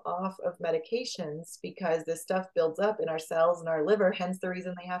ever come off of medications because this stuff builds up in our cells and our liver, hence the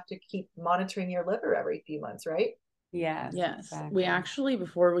reason they have to keep monitoring your liver every few months, right? Yes. Yes. Exactly. We actually,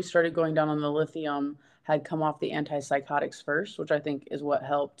 before we started going down on the lithium, had come off the antipsychotics first, which I think is what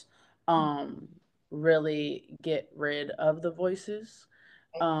helped really get rid of the voices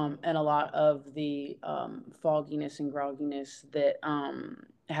and a lot of the fogginess and grogginess that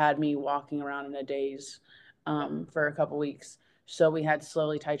had me walking around in a daze for a couple weeks. So we had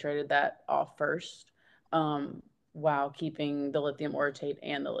slowly titrated that off first while keeping the lithium orotate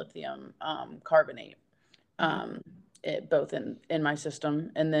and the lithium carbonate both in my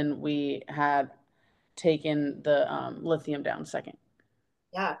system. And then we had taken the lithium down second.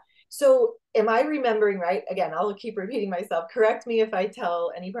 Yeah. So am I remembering right? Again, I'll keep repeating myself. Correct me if I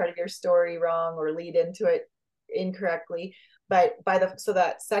tell any part of your story wrong or lead into it incorrectly. But so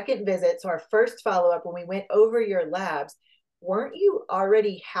that second visit, so our first follow-up when we went over your labs, weren't you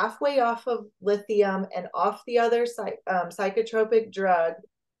already halfway off of lithium and off the other psychotropic drug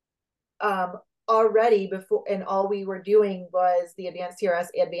already before, and all we were doing was the advanced TRS,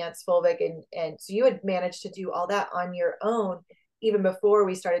 advanced fulvic, and so you had managed to do all that on your own even before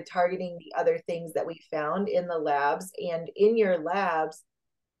we started targeting the other things that we found in the labs. And in your labs,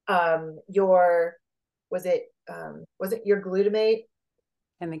 your was it your glutamate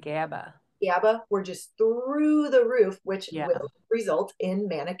and the GABA were just through the roof, which will result in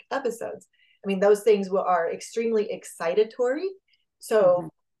manic episodes. I mean, those things are extremely excitatory, so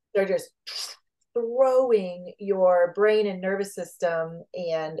they're just throwing your brain and nervous system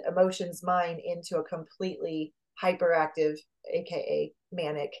and emotions mind into a completely hyperactive, aka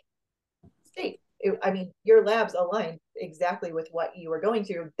manic state. I mean, your labs aligned exactly with what you were going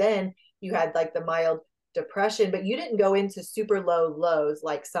through. Then you had like the mild depression, but you didn't go into super low lows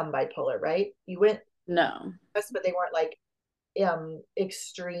like some bipolar, right? You went no, but they weren't like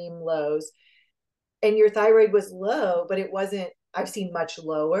extreme lows. And your thyroid was low, but it wasn't, I've seen much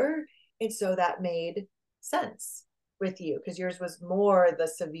lower. And so that made sense with you because yours was more the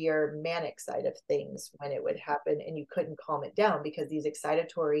severe manic side of things when it would happen and you couldn't calm it down because these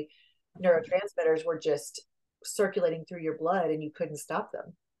excitatory neurotransmitters were just circulating through your blood and you couldn't stop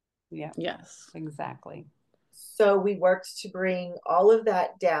them. Yeah. Yes. Exactly. So we worked to bring all of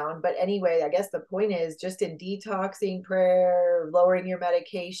that down. But anyway, I guess the point is just in detoxing, prayer, lowering your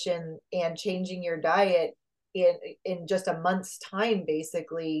medication, and changing your diet in just a month's time,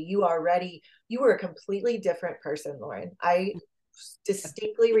 basically, you were a completely different person, Lauren. I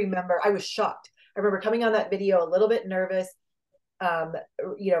distinctly remember, I was shocked. I remember coming on that video a little bit nervous,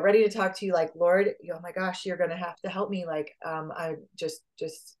 ready to talk to you, like, Lord, oh my gosh, you're going to have to help me. Like, I just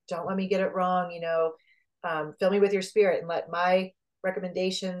don't let me get it wrong. Fill me with your spirit and let my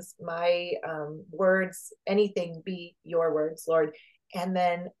recommendations, my words, anything be your words, Lord. And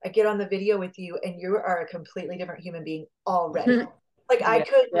then I get on the video with you and you are a completely different human being already. Like I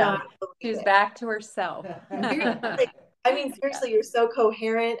could not believe She's it. back to herself. I mean, seriously, you're so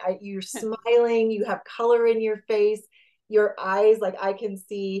coherent. You're smiling. You have color in your face. Your eyes, like I can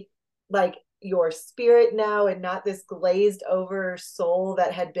see, like your spirit now, and not this glazed over soul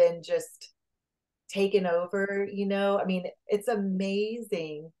that had been just taken over. I mean, it's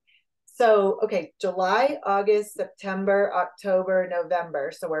amazing. So, okay, July, August, September, October,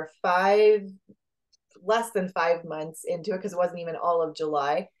 November. So we're less than 5 months into it because it wasn't even all of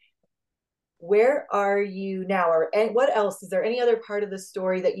July. Where are you now? And what else? Is there any other part of the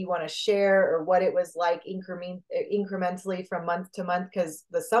story that you want to share, or what it was like incrementally from month to month? Because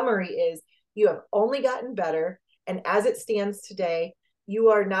the summary is you have only gotten better. And as it stands today, you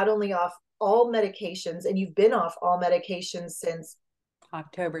are not only off all medications, and you've been off all medications since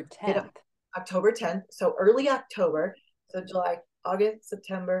October 10th. October 10th. So early October. So July, August,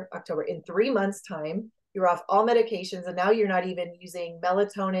 September, October. In 3 months' time, you're off all medications, and now you're not even using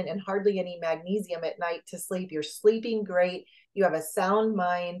melatonin and hardly any magnesium at night to sleep. You're sleeping great. You have a sound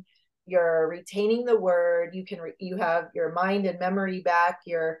mind. You're retaining the word. You have your mind and memory back.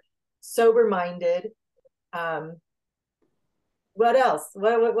 You're sober minded. What else?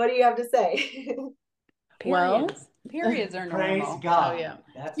 What do you have to say? Periods are normal. Praise God. Oh, yeah.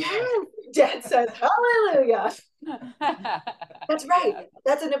 That's right. Dad says, hallelujah. That's right. Yeah.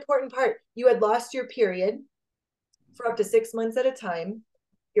 That's an important part. You had lost your period for up to 6 months at a time.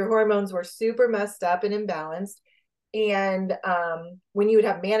 Your hormones were super messed up and imbalanced. And when you would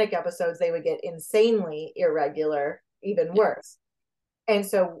have manic episodes, they would get insanely irregular, even worse. And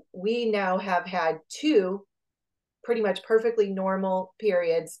so we now have had 2 pretty much perfectly normal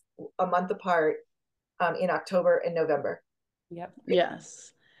periods a month apart in October and November. Yep.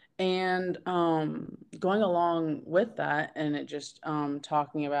 Yes. And going along with that, and it just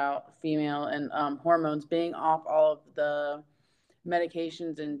talking about female and hormones, being off all of the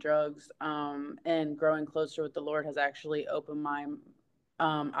medications and drugs, and growing closer with the Lord has actually opened my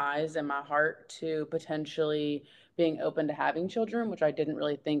eyes and my heart to potentially being open to having children, which I didn't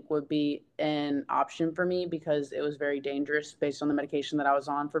really think would be an option for me because it was very dangerous based on the medication that I was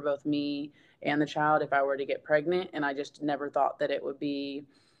on for both me and the child if I were to get pregnant. And I just never thought that it would be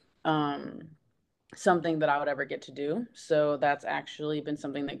something that I would ever get to do. So that's actually been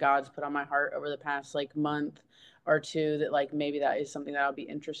something that God's put on my heart over the past month or two, that maybe that is something that I'll be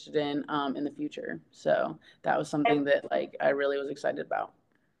interested in the future. So that was something that I really was excited about.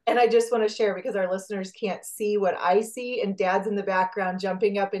 And I just want to share, because our listeners can't see what I see, and Dad's in the background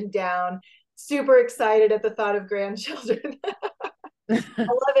jumping up and down, super excited at the thought of grandchildren. I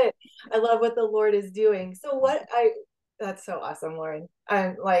love it. I love what the Lord is doing. So that's so awesome, Lauren.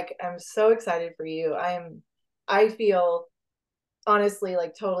 I'm so excited for you. I feel honestly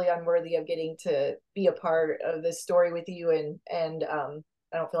totally unworthy of getting to be a part of this story with you. And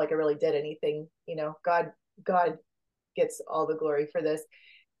I don't feel like I really did anything, God gets all the glory for this.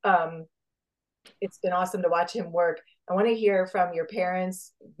 It's been awesome to watch him work. I want to hear from your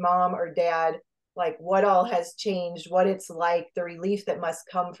parents, mom or dad, what all has changed, what it's like, the relief that must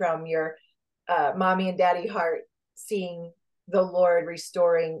come from your mommy and daddy heart, seeing the Lord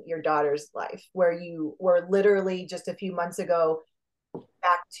restoring your daughter's life, where you were literally just a few months ago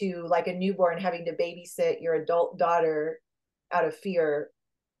back to a newborn, having to babysit your adult daughter out of fear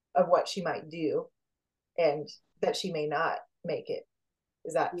of what she might do and that she may not make it.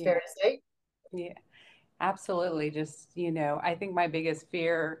 Is that fair to say? Yeah, absolutely. Just, I think my biggest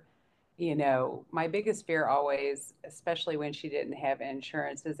fear always, especially when she didn't have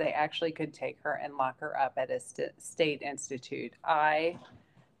insurance, is they actually could take her and lock her up at a state institute.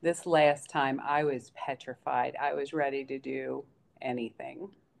 This last time I was petrified. I was ready to do anything.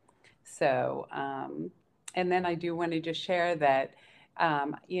 So, and then I do want to just share that,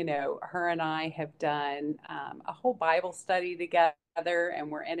 her and I have done a whole Bible study together, and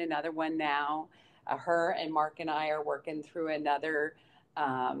we're in another one now. Her and Mark and I are working through another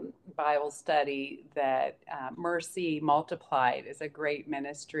Bible study that Mercy Multiplied is a great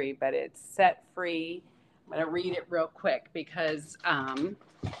ministry, but it's Set Free. I'm going to read it real quick because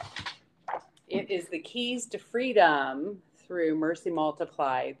it is the keys to freedom through Mercy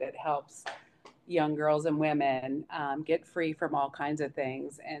Multiplied that helps young girls and women get free from all kinds of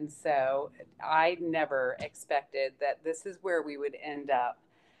things. And so I never expected that this is where we would end up.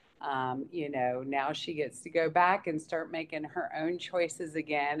 Now she gets to go back and start making her own choices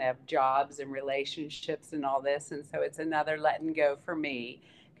again of jobs and relationships and all this. And so it's another letting go for me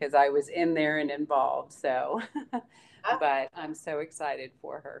because I was in there and involved. So, but I'm so excited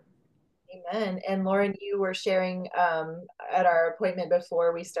for her. Amen. And Lauren, you were sharing at our appointment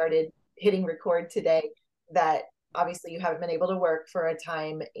before we started hitting record today that obviously you haven't been able to work for a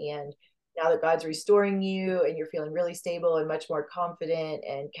time, and now that God's restoring you and you're feeling really stable and much more confident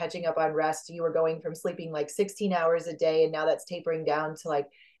and catching up on rest, you were going from sleeping like 16 hours a day, and now that's tapering down to like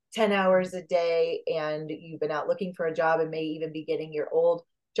 10 hours a day, and you've been out looking for a job and may even be getting your old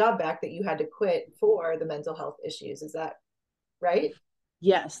job back that you had to quit for the mental health issues. Is that right?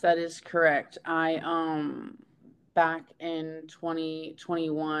 Yes, that is correct. I back in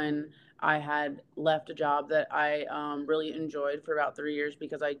 2021, I had left a job that I really enjoyed for about 3 years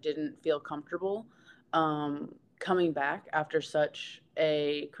because I didn't feel comfortable coming back after such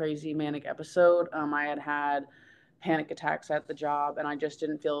a crazy manic episode. I had had panic attacks at the job, and I just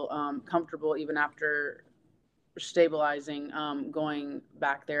didn't feel comfortable even after stabilizing, going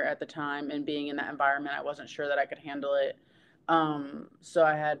back there at the time and being in that environment. I wasn't sure that I could handle it. So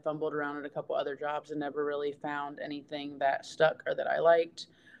I had fumbled around at a couple other jobs and never really found anything that stuck or that I liked.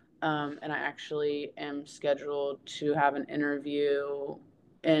 And I actually am scheduled to have an interview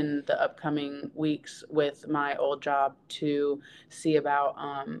in the upcoming weeks with my old job to see about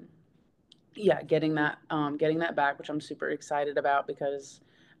yeah, getting that back, which I'm super excited about because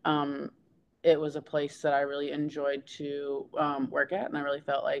um it was a place that I really enjoyed to work at, and I really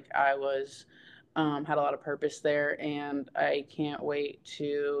felt like I was had a lot of purpose there, and I can't wait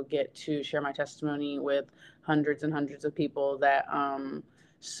to get to share my testimony with hundreds and hundreds of people that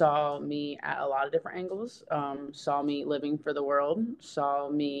saw me at a lot of different angles, saw me living for the world, saw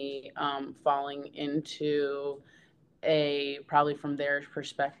me falling into a probably from their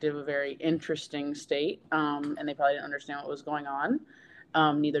perspective a very interesting state, and they probably didn't understand what was going on.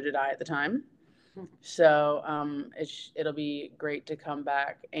 Neither did I at the time. So it'll be great to come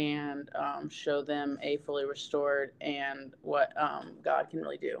back and show them a fully restored and what God can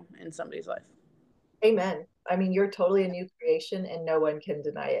really do in somebody's life. Amen. I mean, you're totally a new creation and no one can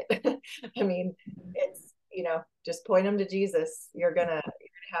deny it. I mean, it's, just point them to Jesus. You're gonna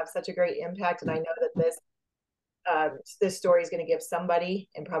have such a great impact. And I know that this story is going to give somebody,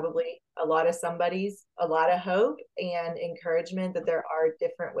 and probably a lot of somebody's, a lot of hope and encouragement that there are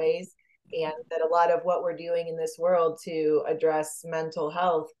different ways, and that a lot of what we're doing in this world to address mental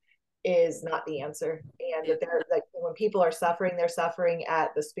health is not the answer. And that they're like, when people are suffering, they're suffering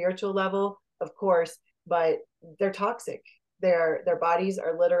at the spiritual level, of course, but they're toxic. Their bodies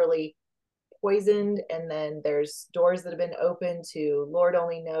are literally poisoned, and then there's doors that have been opened to Lord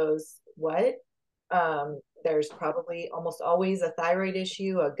only knows what. There's probably almost always a thyroid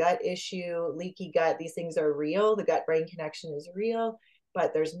issue, a gut issue, leaky gut. These things are real. The gut brain connection is real,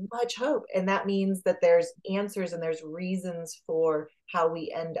 but there's much hope. And that means that there's answers and there's reasons for how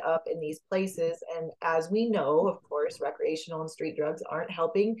we end up in these places. And as we know, of course, recreational and street drugs aren't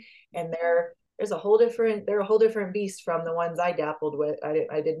helping. And they're a whole different beast from the ones I dappled with.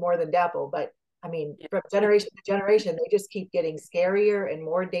 I did more than dabble, but I mean, from generation to generation, they just keep getting scarier and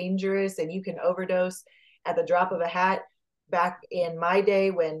more dangerous, and you can overdose at the drop of a hat. Back in my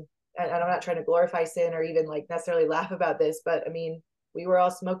day, when, and I'm not trying to glorify sin or even like necessarily laugh about this, but I mean, we were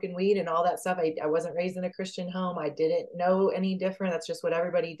all smoking weed and all that stuff. I wasn't raised in a Christian home. I didn't know any different. That's just what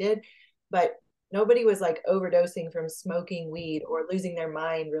everybody did. But nobody was like overdosing from smoking weed or losing their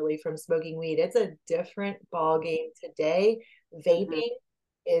mind really from smoking weed. It's a different ball game today. Vaping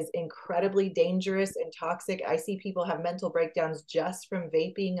is incredibly dangerous and toxic. I see people have mental breakdowns just from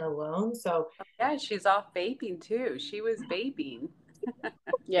vaping alone. So yeah, she's off vaping too. She was vaping.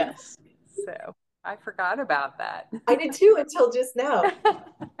 Yes. So I forgot about that. I did too until just now.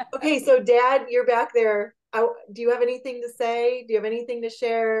 Okay, so Dad, you're back there. Do you have anything to say? Do you have anything to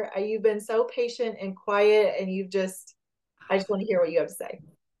share? You've been so patient and quiet, and I just want to hear what you have to say.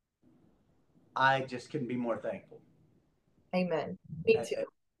 I just couldn't be more thankful. Amen. Me At too. that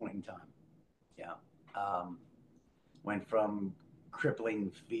point in time. Yeah. Went from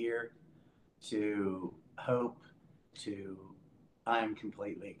crippling fear to hope to I'm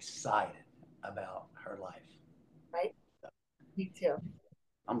completely excited about her life. Right? Me too.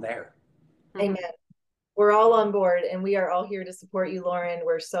 I'm there. Amen. We're all on board, and we are all here to support you, Lauren.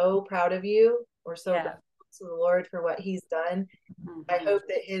 We're so proud of you. We're so grateful to the Lord for what he's done. I hope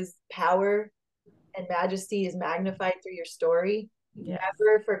that his power and majesty is magnified through your story.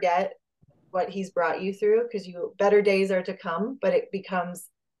 Never forget what he's brought you through, because better days are to come, but it becomes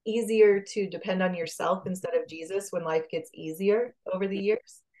easier to depend on yourself instead of Jesus when life gets easier over the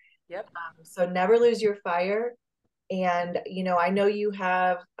years. So never lose your fire. And, I know you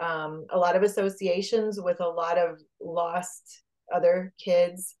have a lot of associations with a lot of lost other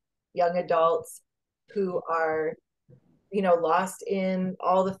kids, young adults who are lost in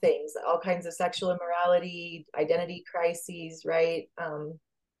all the things, all kinds of sexual immorality, identity crises, right?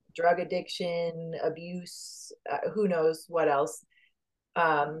 Drug addiction, abuse, who knows what else.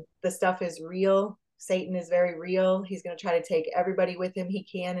 The stuff is real. Satan is very real. He's going to try to take everybody with him he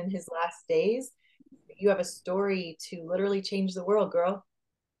can in his last days. You have a story to literally change the world, girl.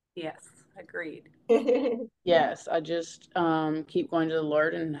 Yes, agreed. Yes, I just keep going to the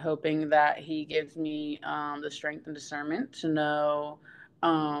Lord and hoping that He gives me the strength and discernment to know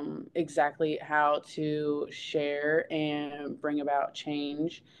exactly how to share and bring about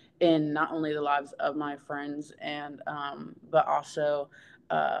change in not only the lives of my friends and but also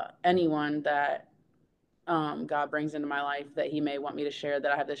anyone that God brings into my life that He may want me to share,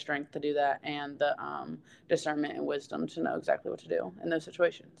 that I have the strength to do that and the discernment and wisdom to know exactly what to do in those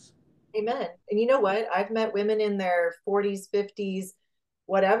situations. Amen. And you know what? I've met women in their 40s, 50s,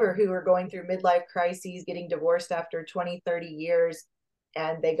 whatever, who are going through midlife crises, getting divorced after 20, 30 years,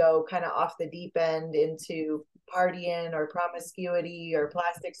 and they go kind of off the deep end into partying or promiscuity or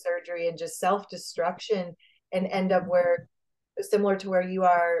plastic surgery and just self-destruction, and end up where similar to where you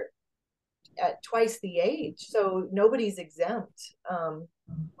are at twice the age. So nobody's exempt.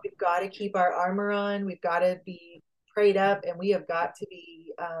 We've got to keep our armor on. We've got to be prayed up, and we have got to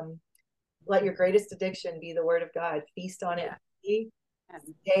be let your greatest addiction be the word of God. Feast on it.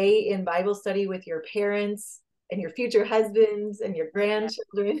 Stay in Bible study with your parents and your future husbands and your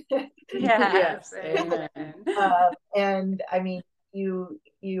grandchildren. Yes, amen. And I mean, you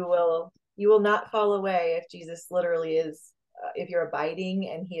will not fall away if Jesus literally is, if you're abiding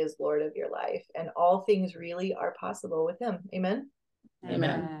and He is Lord of your life, and all things really are possible with Him. Amen.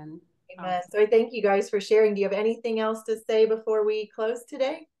 Amen. Amen. So I thank you guys for sharing. Do you have anything else to say before we close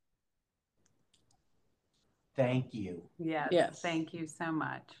today? Thank you. Yes. Thank you so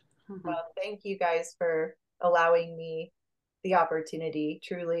much. Well, thank you guys for allowing me the opportunity.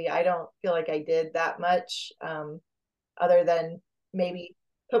 Truly, I don't feel like I did that much, other than maybe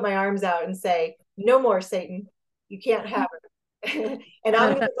put my arms out and say, no more, Satan. You can't have her. And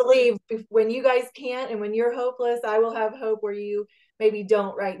I'm going to believe when you guys can't, and when you're hopeless, I will have hope where you maybe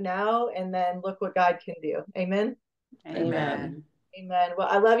don't right now. And then look what God can do. Amen. Amen. Amen. Well,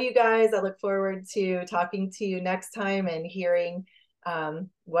 I love you guys. I look forward to talking to you next time and hearing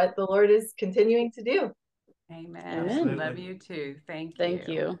what the Lord is continuing to do. Amen. Amen. Love you too. Thank you. Thank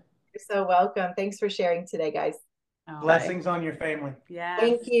you. You're so welcome. Thanks for sharing today, guys. Blessings on your family. Yes.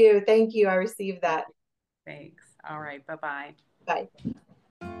 Thank you. Thank you. I received that. Thanks. All right. Bye-bye. Bye.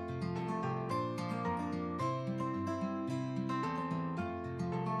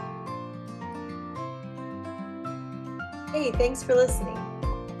 Hey, thanks for listening.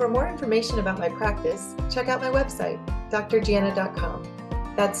 For more information about my practice, check out my website, drjana.com.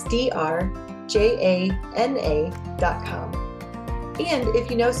 That's drjana.com. And if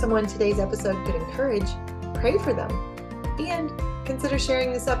you know someone today's episode could encourage, pray for them. And consider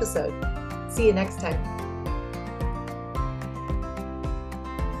sharing this episode. See you next time.